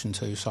option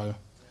to. So,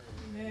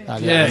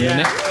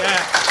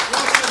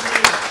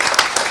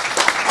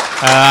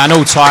 and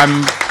all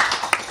time,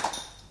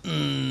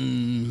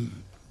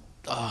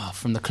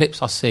 from the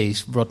clips I see,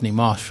 it's Rodney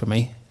Marsh for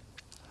me.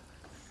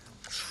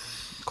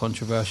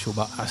 Controversial,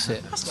 but that's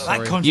it.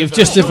 Sorry. You've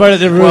just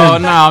diverted the room. Well,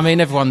 no, I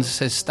mean everyone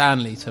says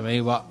Stanley to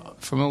me,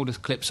 but from all the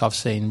clips I've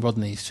seen,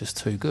 Rodney's just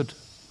too good.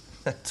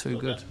 Too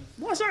good.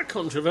 Why is that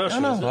controversial?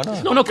 I know. It's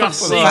Well, not not Gus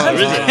controversial.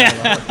 Caesar, is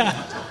it?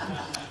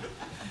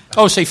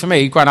 Obviously, for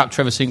me, growing up,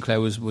 Trevor Sinclair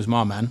was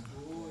my man.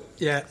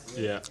 Yeah.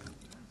 Yeah.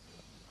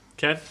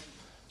 Kev?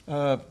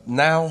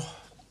 Now,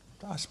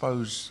 I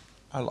suppose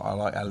I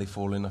like Ali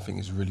Falling. I think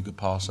he's a really good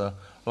passer.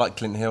 I like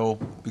Clint Hill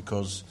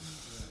because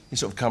he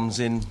sort of comes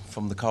in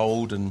from the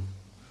cold and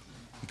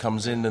he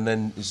comes in and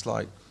then it's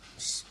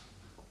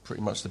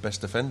pretty much the best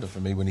defender for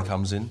me when he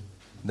comes in.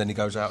 And then he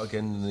goes out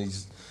again and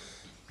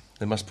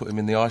they must put him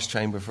in the ice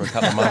chamber for a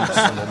couple of months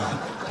and then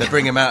they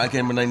bring him out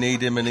again when they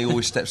need him and he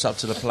always steps up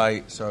to the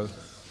plate. So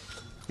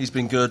he's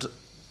been good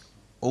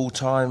all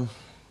time.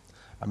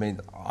 I mean,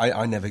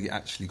 I never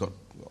actually got...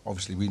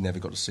 Obviously, we never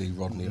got to see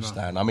Rodney or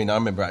Stan. I mean, I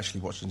remember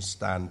actually watching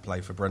Stan play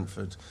for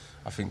Brentford.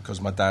 I think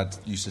because my dad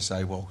used to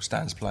say, well,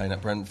 Stan's playing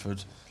at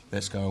Brentford.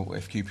 Let's go.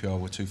 If QPR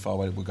were too far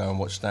away, we'll go and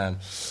watch Stan.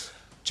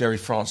 Jerry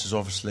Francis,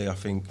 obviously, I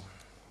think,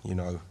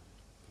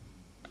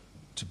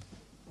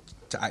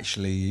 to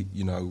actually,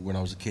 when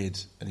I was a kid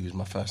and he was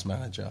my first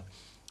manager,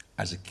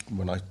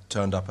 when I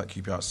turned up at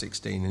QPR at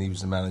 16 and he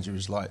was the manager, it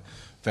was like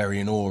very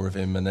in awe of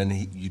him. And then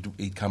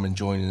he'd come and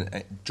join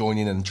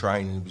in and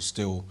train, and he was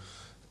still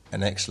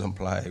an excellent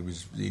player.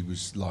 He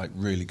was like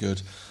really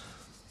good.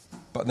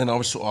 But then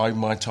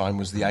my time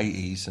was the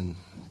 80s, and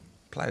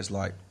players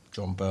like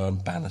John Byrne,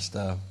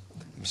 Bannister,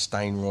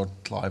 Stainrod,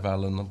 Clive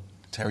Allen,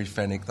 Terry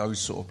Fenwick, those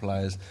sort of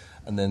players,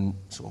 and then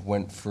sort of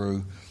went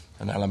through,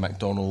 and Alan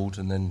MacDonald,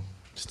 and then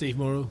Steve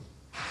Morrow.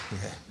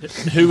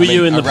 Who were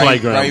you in the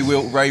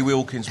playground? Ray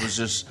Wilkins was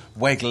just...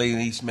 Wegley,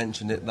 and he's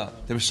mentioned it.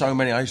 That there were so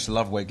many. I used to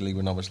love Wegley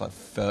when I was like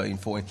 13,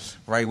 14.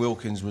 Ray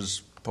Wilkins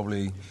was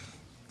probably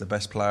the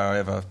best player I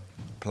ever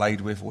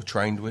played with or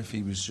trained with.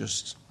 He was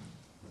just...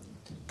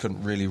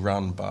 couldn't really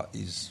run, but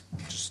his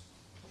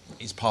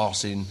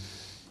passing,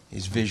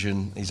 his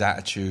vision, his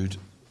attitude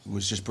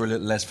was just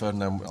brilliant. Les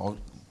Ferdinand,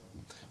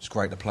 it's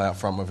great to play up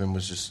front with him,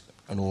 was just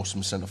an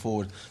awesome centre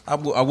forward. I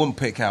wouldn't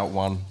pick out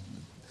one.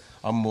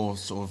 I'm more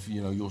sort of,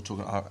 you're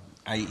talking about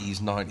 80s,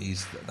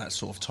 90s, that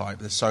sort of type.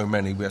 There's so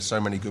many. We have so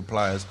many good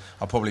players.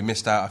 I probably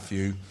missed out a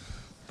few,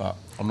 but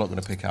I'm not going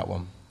to pick out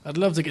one. I'd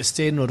love to get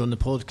Stainrod on the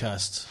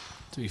podcast,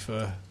 to be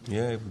fair.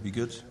 Yeah, it would be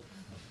good.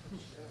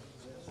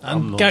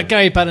 And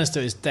Gary Bannister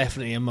is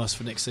definitely a must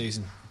for next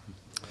season.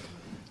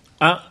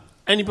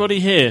 Anybody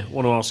here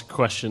want to ask a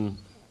question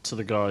to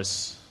the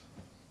guys?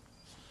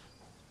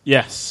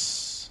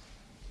 Yes.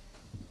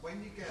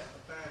 When you get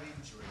a bad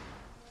injury,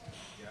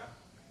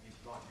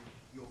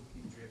 your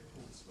injury at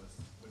Portsmouth,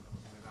 when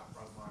that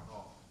broke my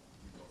heart,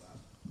 you got that.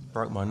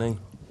 Broke my knee.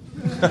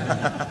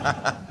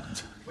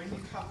 When you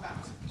come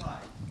back to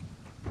play,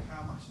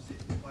 how much does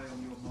it play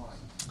on your mind?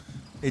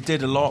 It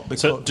did a lot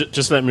because... So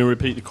just let me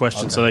repeat the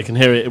question so they can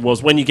hear it. It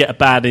was, when you get a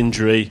bad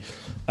injury,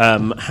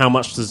 how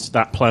much does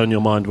that play on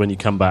your mind when you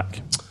come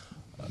back?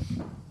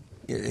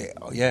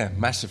 Yeah,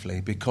 massively,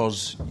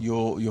 because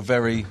you're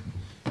very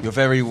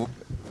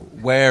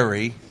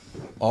wary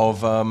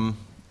of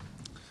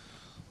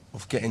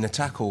getting a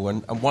tackle,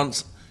 and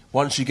once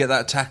you get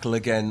that tackle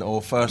again,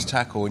 or first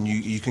tackle, and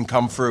you can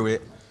come through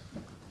it,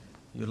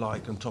 you're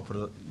like on top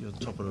of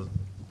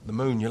the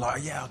moon. You're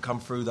like, yeah, I'll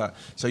come through that.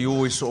 So you're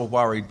always sort of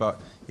worried,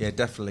 but yeah,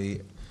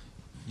 definitely,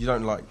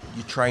 you're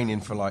training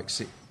for like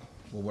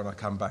when I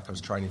come back, I was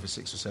training for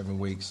 6 or 7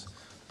 weeks.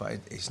 But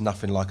it's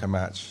nothing like a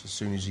match. As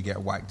soon as you get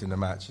whacked in a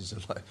match,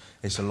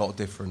 it's a lot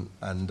different,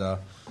 and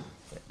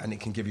it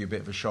can give you a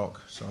bit of a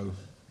shock. So,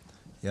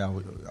 yeah,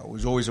 I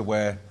was always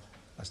aware.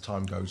 As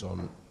time goes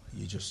on,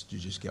 you just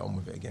get on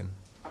with it again.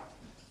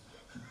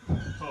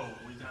 Oh,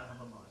 we don't have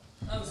a mic.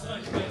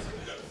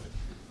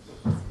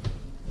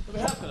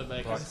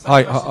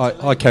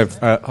 Hi,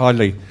 Kev. Hi,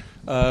 Lee.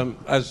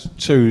 As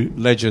two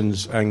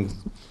legends and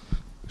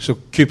so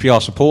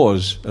QPR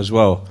supporters as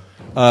well,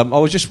 I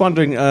was just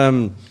wondering,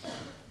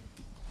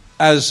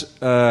 as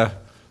the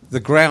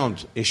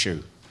ground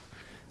issue,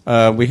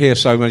 we hear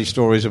so many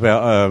stories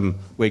about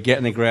we're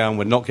getting the ground,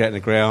 we're not getting the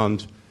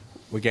ground,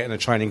 we're getting a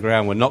training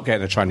ground, we're not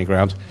getting a training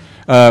ground.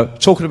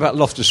 Talking about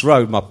Loftus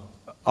Road,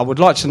 I would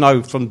like to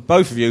know from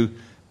both of you,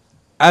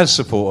 as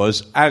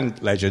supporters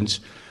and legends,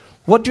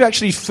 what do you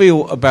actually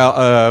feel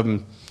about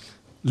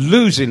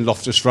losing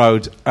Loftus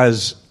Road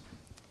as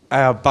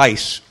our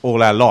base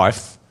all our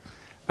life?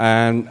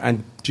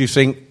 And do you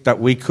think that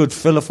we could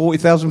fill a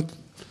 40,000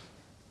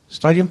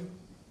 stadium?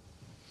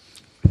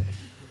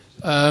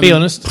 Be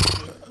honest.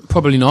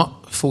 Probably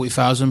not.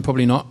 40,000,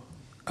 probably not.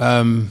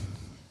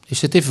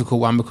 It's a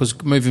difficult one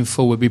because moving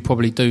forward we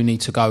probably do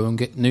need to go and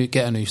get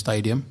a new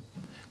stadium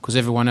because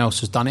everyone else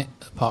has done it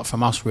apart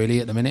from us really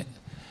at the minute.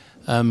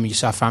 Your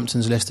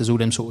Southamptons, Leicester's, all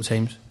them sort of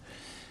teams.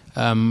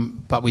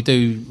 But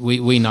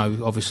we know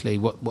obviously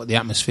what the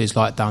atmosphere is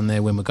like down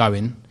there when we're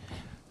going,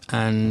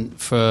 and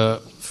for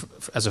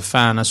as a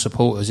fan, as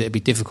supporters, it'd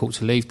be difficult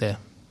to leave there,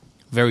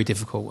 very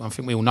difficult. I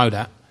think we all know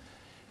that.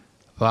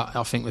 But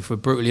I think if we're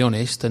brutally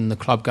honest, and the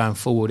club going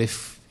forward,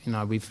 if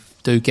we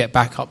do get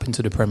back up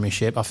into the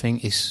Premiership, I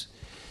think it's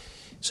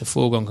a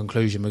foregone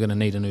conclusion we're going to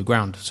need a new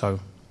ground. So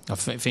I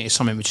think it's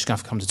something we're just going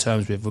to have to come to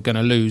terms with. We're going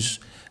to lose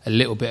a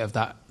little bit of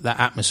that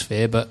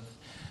atmosphere, but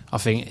I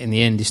think in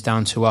the end it's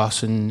down to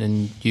us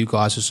and you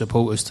guys as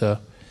supporters to,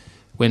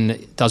 when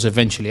it does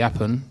eventually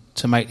happen,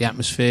 to make the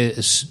atmosphere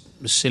as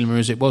similar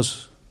as it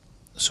was.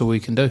 That's all we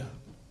can do.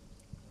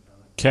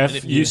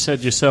 Kev, you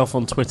said yourself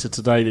on Twitter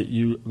today that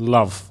you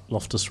love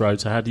Loftus Road,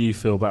 so how do you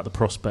feel about the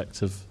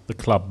prospect of the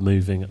club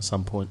moving at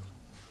some point?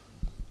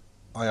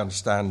 I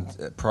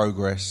understand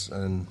progress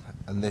and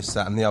this,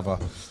 that and the other.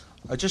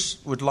 I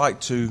just would like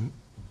to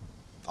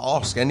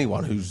ask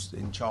anyone who's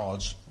in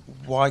charge,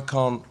 why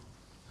can't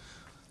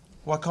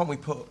we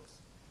put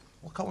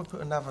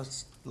another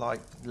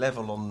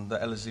level on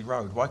the Ellerslie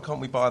Road? Why can't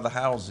we buy the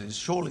houses?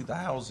 Surely the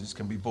houses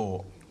can be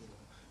bought.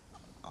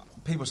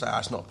 People say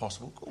it's not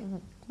possible.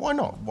 Why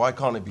not? Why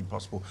can't it be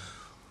possible?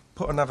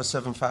 Put another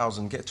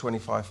 7,000, get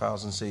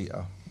 25,000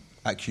 seater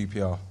at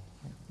QPR.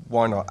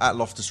 Why not? At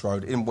Loftus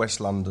Road in West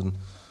London.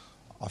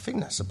 I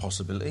think that's a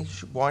possibility.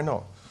 Why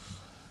not?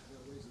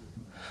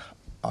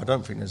 I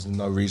don't think there's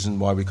no reason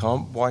why we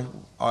can't. Why?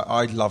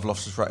 I love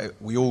Loftus Road.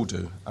 We all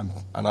do, and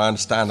I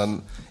understand.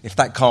 And if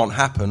that can't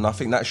happen, I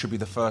think that should be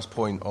the first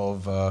point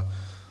of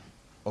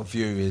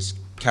view: is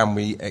can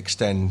we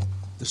extend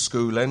the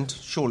school end?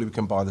 Surely we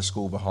can buy the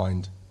school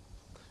behind.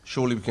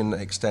 Surely we can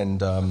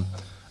extend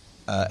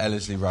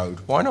Ellerslie Road.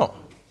 Why not?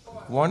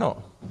 Why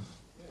not?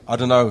 I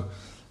don't know.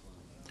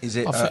 Is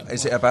it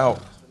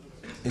about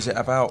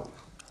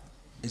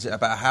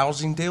a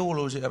housing deal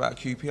or is it about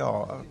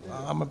QPR?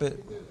 I'm a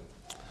bit.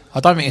 I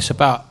don't think it's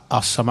about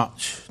us so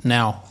much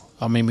now.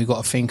 I mean, we've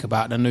got to think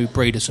about the new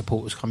breed of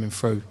supporters coming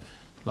through.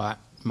 Like,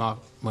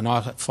 when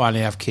I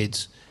finally have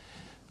kids,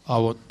 I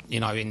want,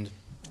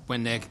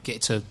 when they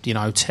get to,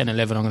 10,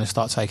 11, I'm going to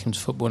start taking them to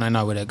football and they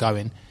know where they're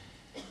going.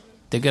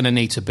 They're going to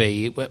need to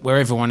be, where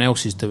everyone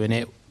else is doing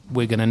it,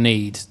 we're going to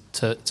need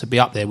to be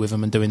up there with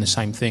them and doing the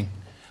same thing.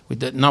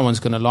 No one's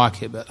going to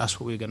like it, but that's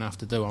what we're going to have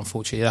to do,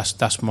 unfortunately.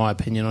 That's my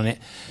opinion on it.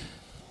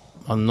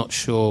 I'm not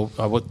sure.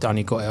 I'm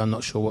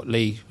not sure what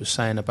Lee was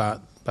saying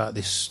about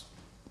this,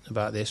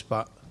 but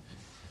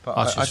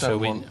I don't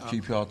want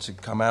QPR to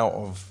come out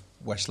of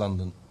West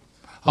London.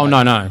 Oh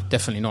no,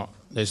 definitely not.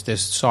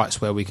 There's sites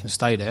where we can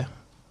stay there.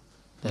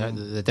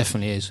 There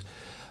definitely is.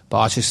 But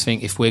I just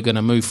think if we're going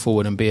to move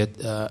forward and be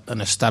an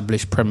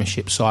established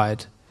Premiership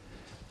side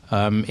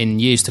in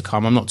years to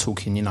come, I'm not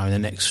talking in the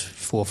next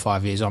 4 or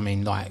 5 years. I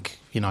mean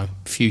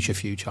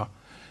future.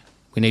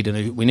 We need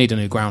a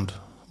new ground.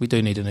 We do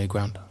need a new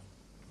ground.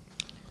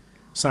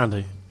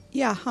 Sandy.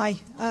 Yeah, hi.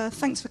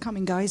 Thanks for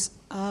coming, guys.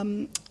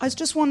 I was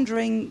just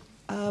wondering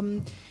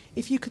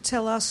if you could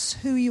tell us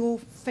who your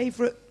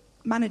favourite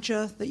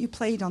manager that you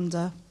played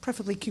under,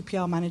 preferably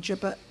QPR manager,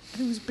 but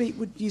who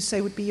would you say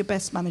would be your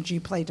best manager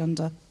you played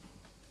under?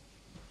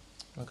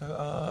 Okay.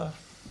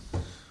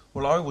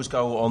 Well, I always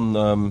go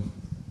on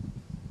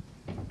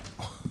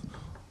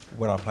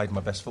when I played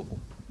my best football,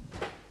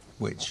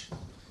 which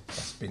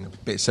has been a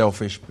bit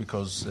selfish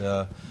because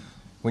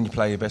when you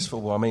play your best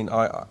football, I mean,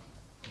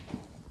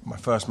 my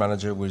first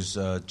manager was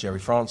Jerry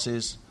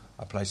Francis.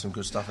 I played some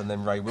good stuff, and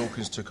then Ray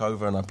Wilkins took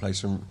over, and I played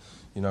some,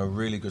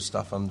 really good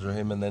stuff under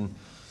him. And then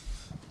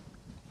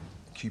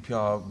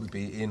QPR would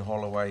be Ian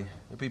Holloway.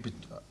 It'd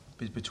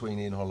be between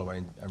Ian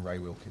Holloway and Ray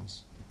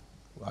Wilkins,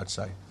 I'd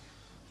say.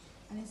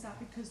 And is that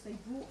because they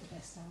brought the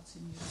best out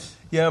in you?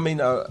 Yeah, I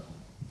mean,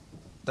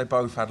 they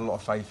both had a lot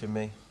of faith in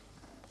me.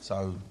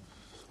 So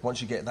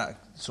once you get that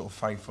sort of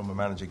faith from a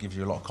manager, it gives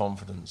you a lot of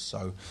confidence.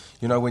 So,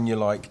 when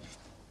you're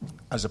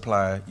as a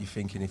player, you're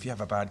thinking if you have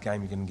a bad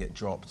game, you're going to get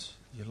dropped.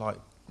 You're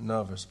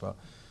nervous. But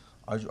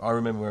I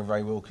remember when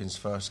Ray Wilkins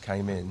first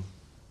came in,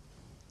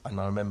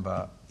 I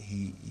remember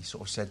he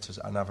sort of said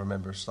to another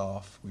member of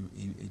staff,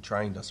 he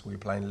trained us. We were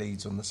playing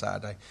Leeds on the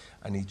Saturday,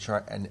 and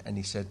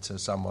he said to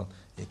someone,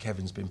 "Yeah,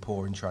 Kevin's been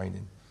poor in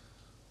training."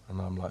 And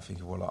I'm like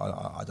thinking, well,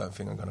 I don't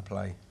think I'm going to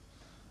play.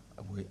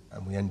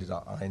 I ended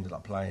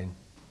up playing,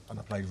 and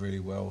I played really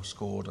well.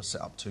 Scored. I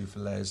set up 2 for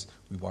Les.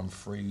 We won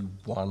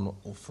 3-1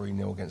 or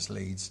 3-0 against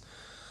Leeds,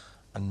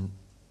 and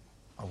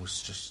I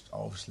was just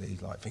obviously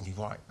like thinking,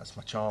 right, that's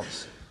my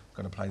chance.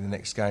 I'm going to play the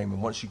next game.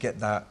 And once you get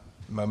that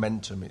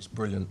momentum, it's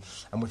brilliant.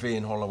 And with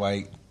Ian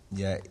Holloway,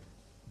 yeah,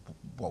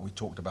 what we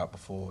talked about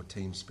before,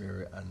 team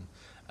spirit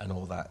and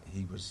all that.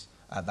 He was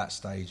at that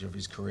stage of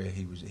his career.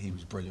 He was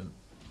brilliant.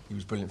 He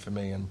was brilliant for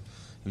me, and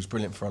he was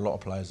brilliant for a lot of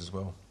players as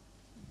well.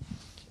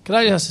 Can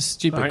I ask a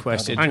stupid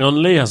question? Hang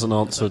on, Lee hasn't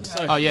answered.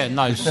 Oh yeah,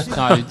 no.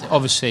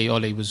 Obviously,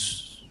 Ollie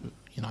was,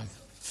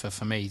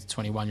 for me,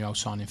 21-year-old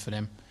signing for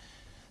them.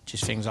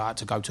 Just things I had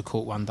to go to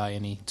court one day,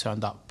 and he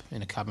turned up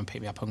in a cab and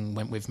picked me up and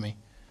went with me.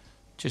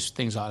 Just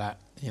things like that,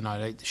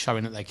 they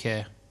showing that they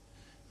care,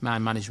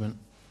 man management,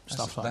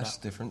 stuff like that. That's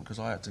different because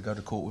I had to go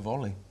to court with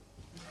Ollie.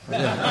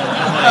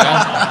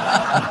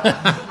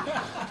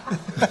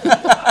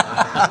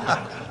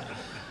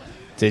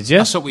 Did you?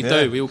 That's what we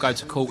do. We all go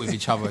to court with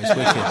each other. It's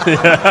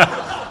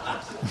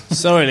wicked.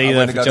 Sorry, Lee,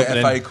 I'm for gonna go to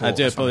jumping FA in. court I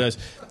do or apologise.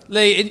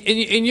 Lee,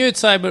 in your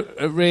time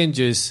at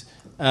Rangers,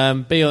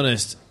 be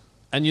honest,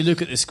 and you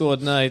look at the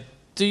squad now,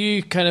 do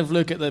you kind of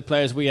look at the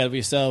players we had with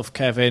yourself,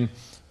 Kevin,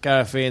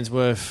 Gareth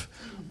Ainsworth,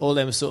 all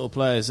them sort of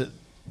players?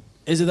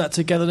 Is it that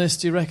togetherness,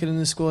 do you reckon, in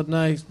the squad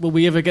now? Will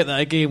we ever get that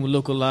again with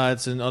local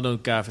lads? And I know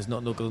Gareth is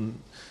not local,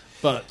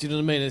 but do you know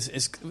what I mean?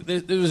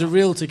 There was a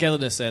real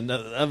togetherness then.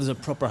 That was a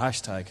proper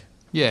hashtag.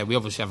 Yeah, we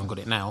obviously haven't got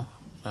it now,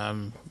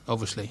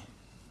 obviously.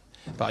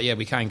 But yeah,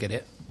 we can get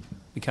it.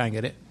 We can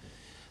get it.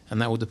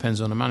 And that all depends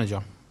on the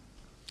manager.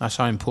 That's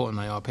how important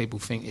they are. People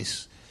think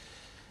it's,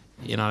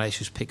 they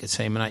just pick a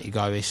team and out you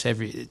go. It's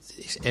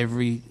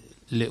every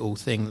little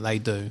thing that they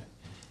do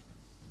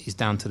is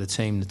down to the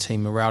team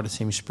morale, the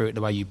team spirit,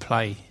 the way you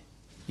play.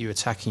 You're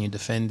attacking, you're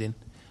defending.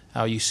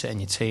 How are you setting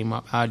your team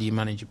up? How do you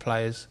manage your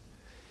players?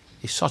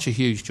 It's such a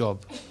huge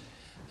job.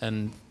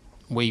 And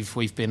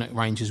we've been at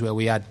Rangers where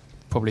we had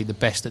probably the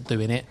best at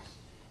doing it.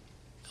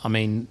 I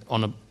mean,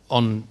 on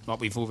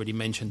like we've already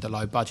mentioned, the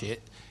low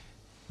budget,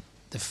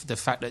 the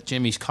fact that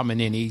Jimmy's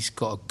coming in, he's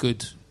got a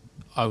good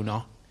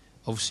owner,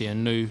 obviously a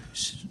new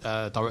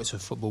director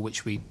of football,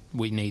 which we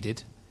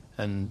needed,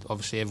 and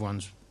obviously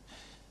everyone's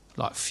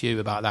like few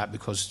about that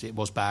because it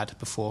was bad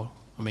before.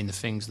 I mean, the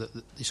things that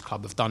this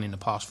club have done in the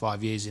past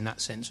 5 years in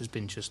that sense has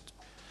been just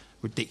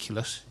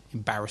ridiculous,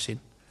 embarrassing.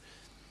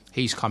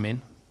 He's come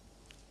in,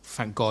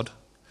 thank God,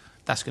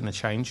 that's going to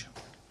change.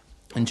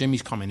 And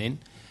Jimmy's coming in,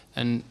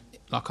 and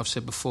like I've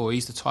said before,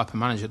 he's the type of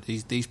manager,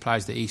 these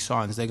players that he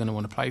signs, they're going to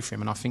want to play for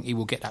him, and I think he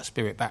will get that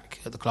spirit back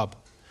at the club.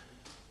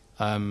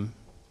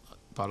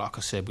 But like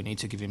I said, we need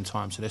to give him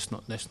time, so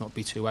let's not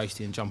be too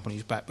hasty and jump on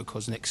his back,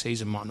 because next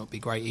season might not be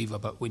great either,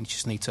 but we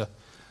just need to,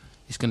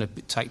 it's going to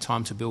take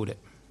time to build it.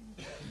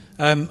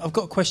 I've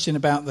got a question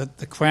about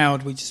the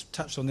crowd. We just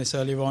touched on this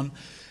earlier on.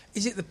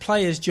 Is it the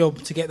players' job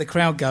to get the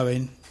crowd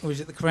going, or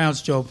is it the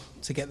crowd's job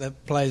to get the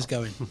players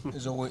going?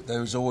 There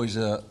was always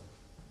a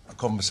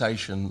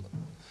conversation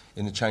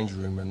in the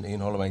changing room, and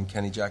Ian Holloway and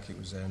Kenny Jackett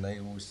was there, and they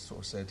always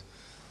sort of said,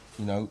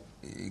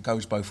 it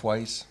goes both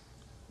ways.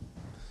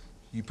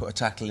 You put a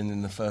tackle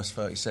in the first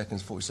 30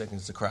 seconds, 40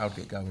 seconds, the crowd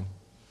get going.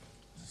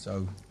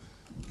 So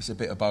it's a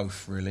bit of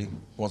both, really.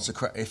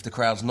 If the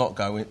crowd's not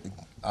going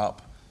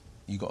up,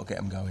 you got to get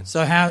them going.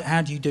 So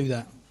how do you do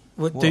that?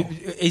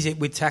 Is it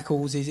with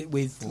tackles? Is it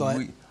with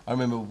I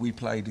remember we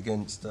played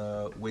against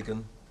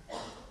Wigan,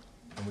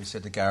 and we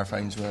said to Gareth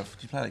Ainsworth,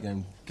 "Did you play that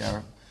game,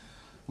 Gareth?"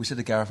 We said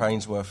to Gareth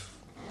Ainsworth,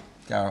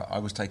 "Gareth, I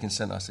was taking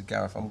centre. I said,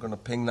 Gareth, I'm going to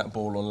ping that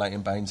ball on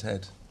Leighton Baines'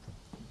 head,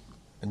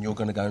 and you're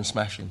going to go and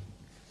smash him."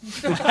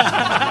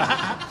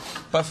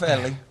 But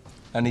fairly,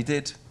 and he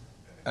did,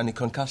 and he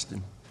concussed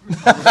him.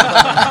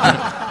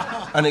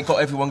 And it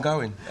got everyone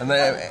going, and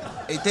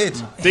it did.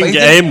 Didn't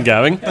get him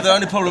going. But the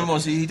only problem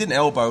was he didn't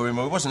elbow him,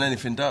 or it wasn't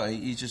anything dirty.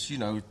 He just,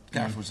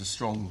 Gareth was a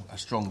strong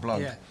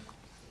bloke. Yeah.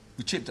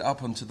 We chipped it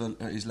up onto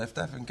his left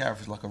half, and Gareth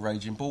was like a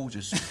raging bull,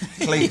 just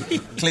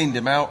cleaned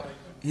him out.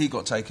 He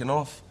got taken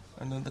off,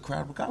 and then the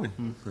crowd were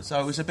going. So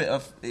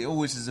it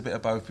always is a bit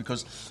of both,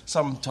 because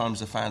sometimes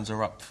the fans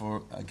are up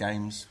for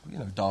games,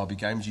 derby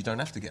games. You don't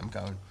have to get them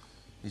going.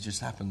 It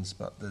just happens.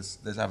 But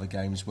there's other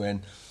games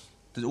when.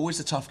 There's always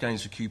the tough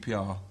games for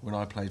QPR. When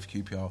I played for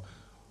QPR,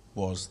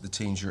 was the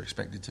teams you're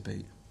expected to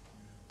beat,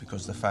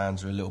 because the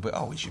fans are a little bit,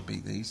 we should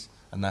beat these,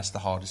 and that's the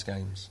hardest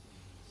games.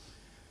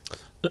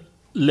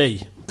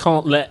 Lee,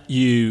 can't let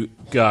you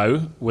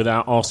go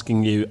without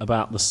asking you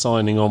about the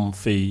signing on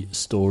fee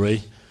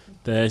story.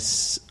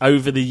 There's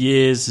over the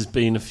years there's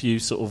been a few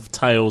sort of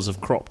tales have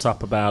cropped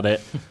up about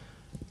it.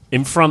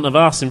 In front of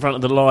us, in front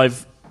of the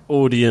live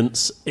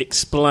audience,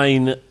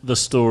 explain the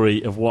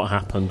story of what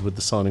happened with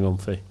the signing on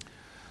fee.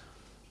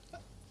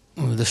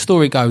 The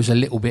story goes a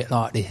little bit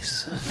like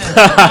this.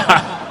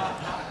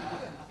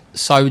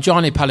 So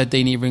Gianni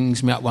Palladini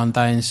rings me up one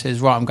day and says,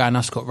 right, I'm going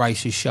Ascot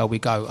races, shall we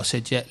go? I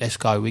said, yeah, let's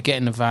go. We get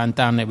in the van,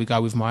 down there we go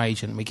with my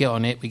agent. We get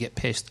on it, we get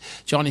pissed.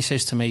 Gianni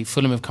says to me,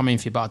 Fulham have come in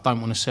for you, but I don't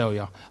want to sell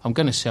you. I'm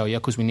going to sell you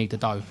because we need the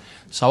dough.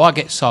 So I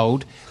get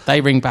sold. They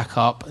ring back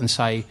up and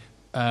say,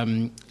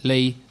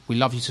 Lee, we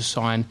love you to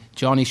sign.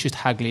 Gianni's just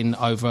haggling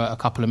over a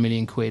couple of £1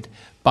 million,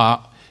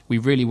 but we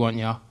really want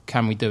you.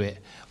 Can we do it?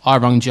 I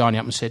rang Gianni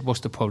up and said,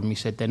 what's the problem? He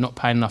said, they're not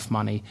paying enough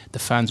money. The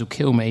fans will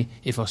kill me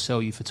if I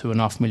sell you for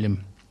 $2.5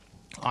 million.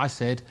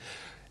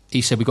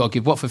 He said, we've got to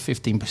give Watford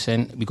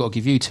 15%, we've got to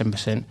give you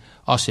 10%.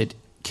 I said,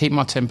 keep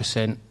my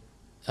 10%,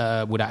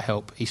 will that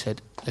help? He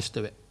said, let's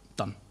do it.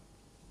 Done.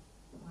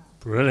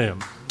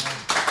 Brilliant.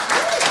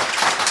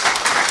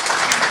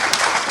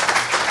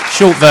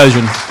 Short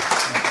version.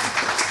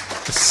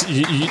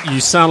 You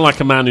sound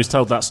like a man who's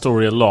told that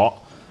story a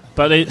lot,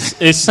 but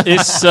it's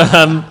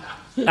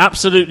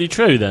absolutely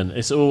true then.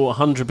 It's all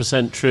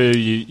 100% true.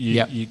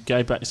 You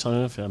gave back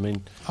something of it. I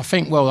mean, I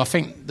think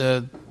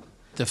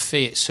the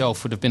fee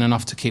itself would have been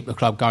enough to keep the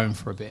club going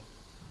for a bit.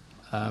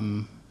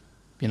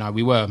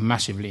 We were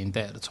massively in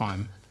debt at the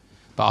time,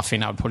 but I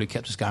think that would probably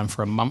kept us going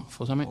for a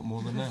month or something. Not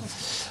more than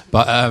that.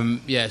 But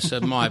so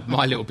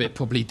my little bit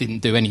probably didn't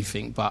do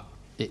anything, but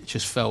it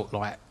just felt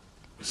like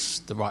it's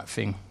the right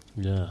thing.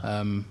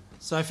 Yeah.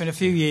 So if in a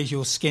few years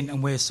you're skint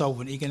and we're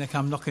solvent, are you going to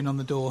come knocking on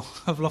the door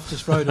of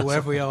Loftus Road or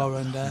wherever we are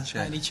and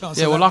any chance?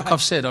 Yeah, of well, that, like mate?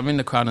 I've said, I'm in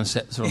the Crown and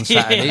Sceptre on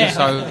Saturday,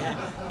 so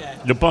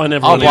You're buying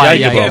everyone I'll buy a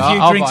Jaeger Get a bomb.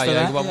 few I'll drinks buy for a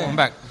that. Jaeger bomb. Yeah. I'm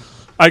back.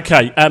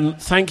 Okay,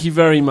 thank you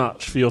very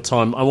much for your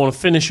time. I want to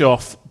finish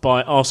off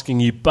by asking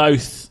you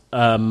both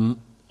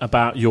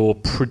about your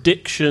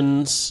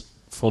predictions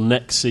for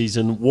next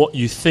season, what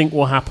you think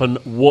will happen,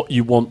 what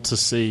you want to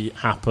see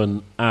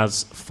happen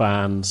as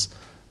fans,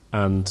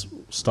 and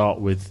start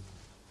with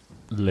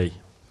Lee.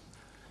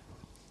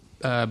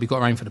 We've got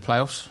to aim for the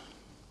playoffs.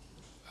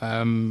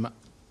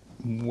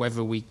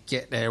 Whether we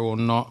get there or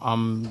not,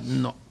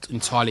 I'm not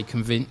entirely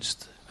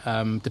convinced,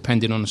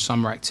 depending on the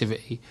summer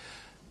activity,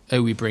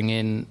 who we bring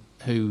in,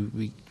 who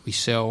we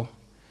sell.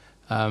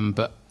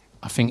 But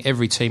I think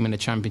every team in the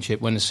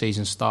Championship, when the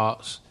season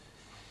starts,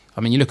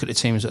 I mean, you look at the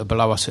teams that are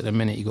below us at the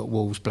minute, you've got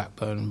Wolves,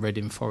 Blackburn,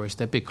 Reading, Forest,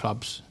 they're big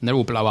clubs, and they're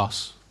all below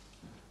us.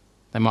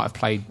 They might have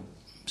played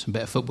some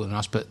better football than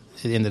us, but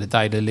at the end of the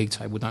day, the league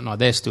table don't know.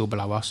 They're still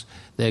below us.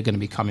 They're going to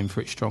be coming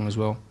for it strong as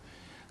well.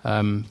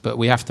 But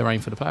we have to aim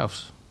for the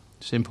playoffs.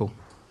 Simple.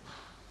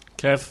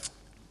 Kev?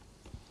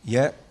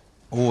 Yeah,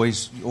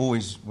 always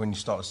when you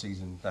start a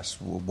season,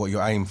 that's what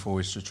you aim for,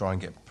 is to try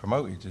and get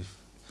promoted.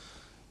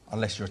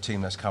 Unless you're a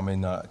team that's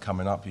coming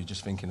up, you're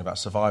just thinking about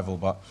survival.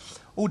 But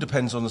all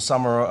depends on the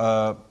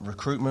summer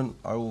recruitment.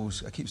 I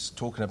keep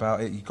talking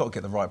about it. You've got to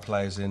get the right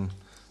players in.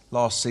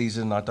 Last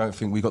season, I don't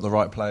think we got the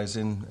right players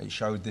in. It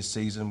showed this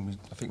season.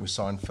 I think we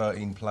signed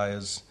 13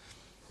 players.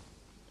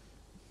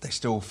 They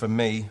still, for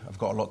me, have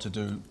got a lot to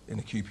do in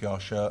a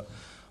QPR shirt.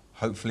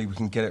 Hopefully we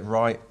can get it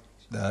right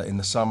in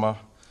the summer,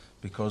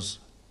 because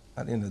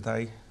at the end of the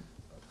day,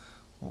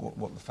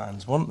 what the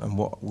fans want and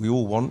what we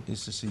all want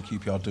is to see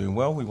QPR doing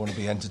well. We want to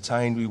be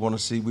entertained. We want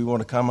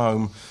to come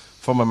home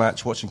from a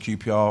match watching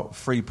QPR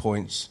 3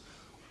 points,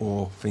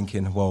 or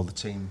thinking, well, the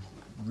team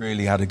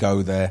really had to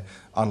go there,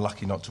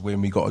 unlucky not to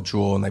win. We got a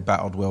draw and they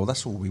battled well.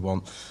 That's all we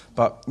want.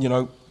 But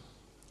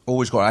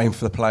always got to aim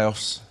for the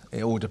playoffs.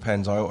 It all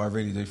depends. I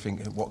really do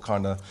think what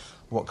kind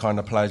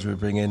of players we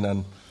bring in,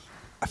 and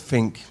I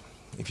think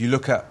if you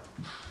look at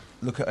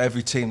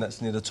every team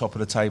that's near the top of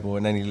the table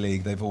in any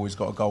league, they've always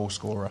got a goal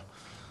scorer,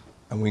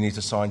 and we need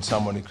to sign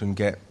someone who can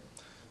get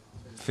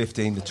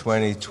 15 to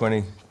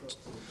 20.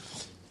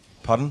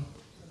 Pardon?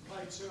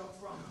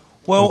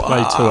 Well, Play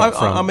two up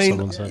front, I mean,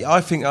 someone said.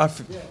 I think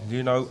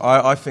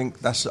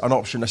that's an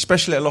option,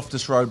 especially at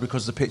Loftus Road,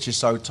 because the pitch is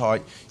so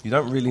tight. You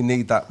don't really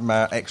need that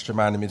extra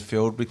man in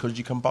midfield, because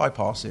you can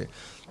bypass it.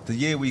 The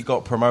year we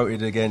got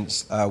promoted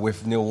against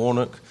with Neil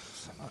Warnock,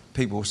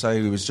 people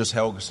say it was just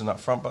Helgeson up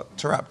front, but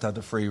Tarapta had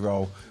a free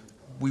roll.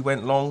 We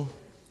went long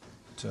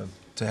to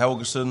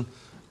Helgeson,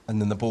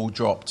 and then the ball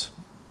dropped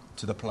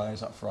to the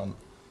players up front,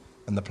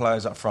 and the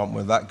players up front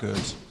were that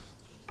good.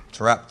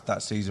 Tarapta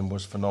that season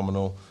was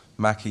phenomenal.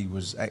 Mackie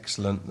was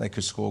excellent. They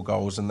could score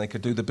goals and they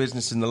could do the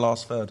business in the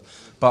last third.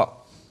 But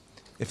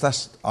if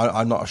that's,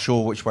 I'm not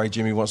sure which way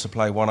Jimmy wants to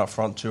play, 1 up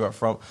front, 2 up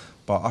front.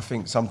 But I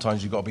think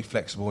sometimes you've got to be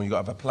flexible and you've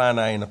got to have a plan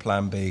A and a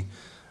plan B.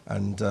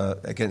 And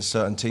against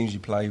certain teams, you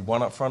play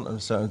 1 up front,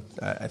 and certain,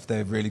 if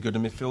they're really good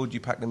in midfield,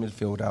 you pack the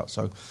midfield out.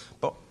 So,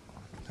 but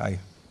hey,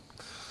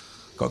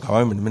 got to go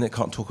home in a minute.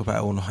 Can't talk about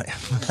it all night.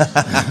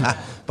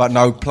 But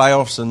no,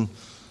 playoffs, and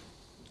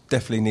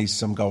definitely needs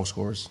some goal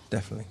scorers.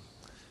 Definitely.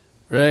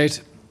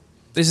 Right.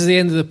 This is the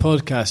end of the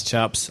podcast,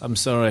 chaps. I'm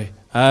sorry.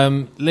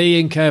 Lee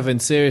and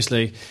Kevin,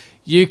 seriously,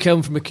 you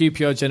come from a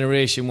QPR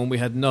generation when we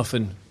had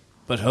nothing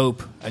but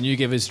hope, and you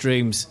give us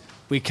dreams.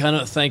 We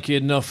cannot thank you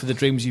enough for the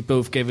dreams you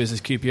both gave us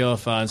as QPR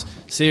fans.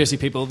 Seriously,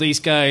 people, these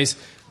guys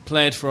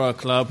played for our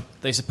club,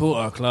 they support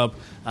our club,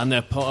 and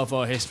they're part of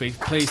our history.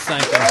 Please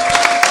thank them.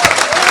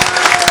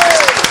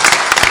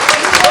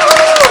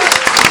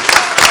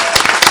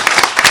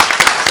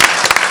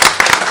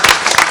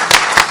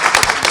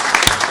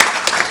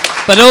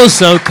 But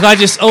also, can I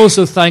just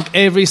also thank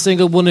every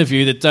single one of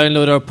you that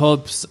download our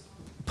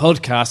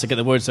podcast to get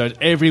the words out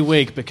every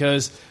week,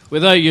 because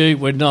without you,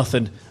 we're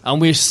nothing. And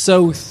we're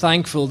so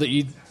thankful that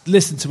you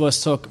listen to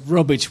us talk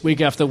rubbish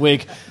week after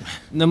week,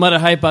 no matter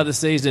how bad the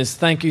season is.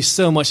 Thank you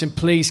so much, and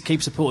please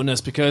keep supporting us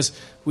because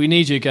we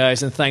need you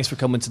guys, and thanks for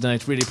coming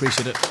tonight. Really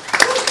appreciate it.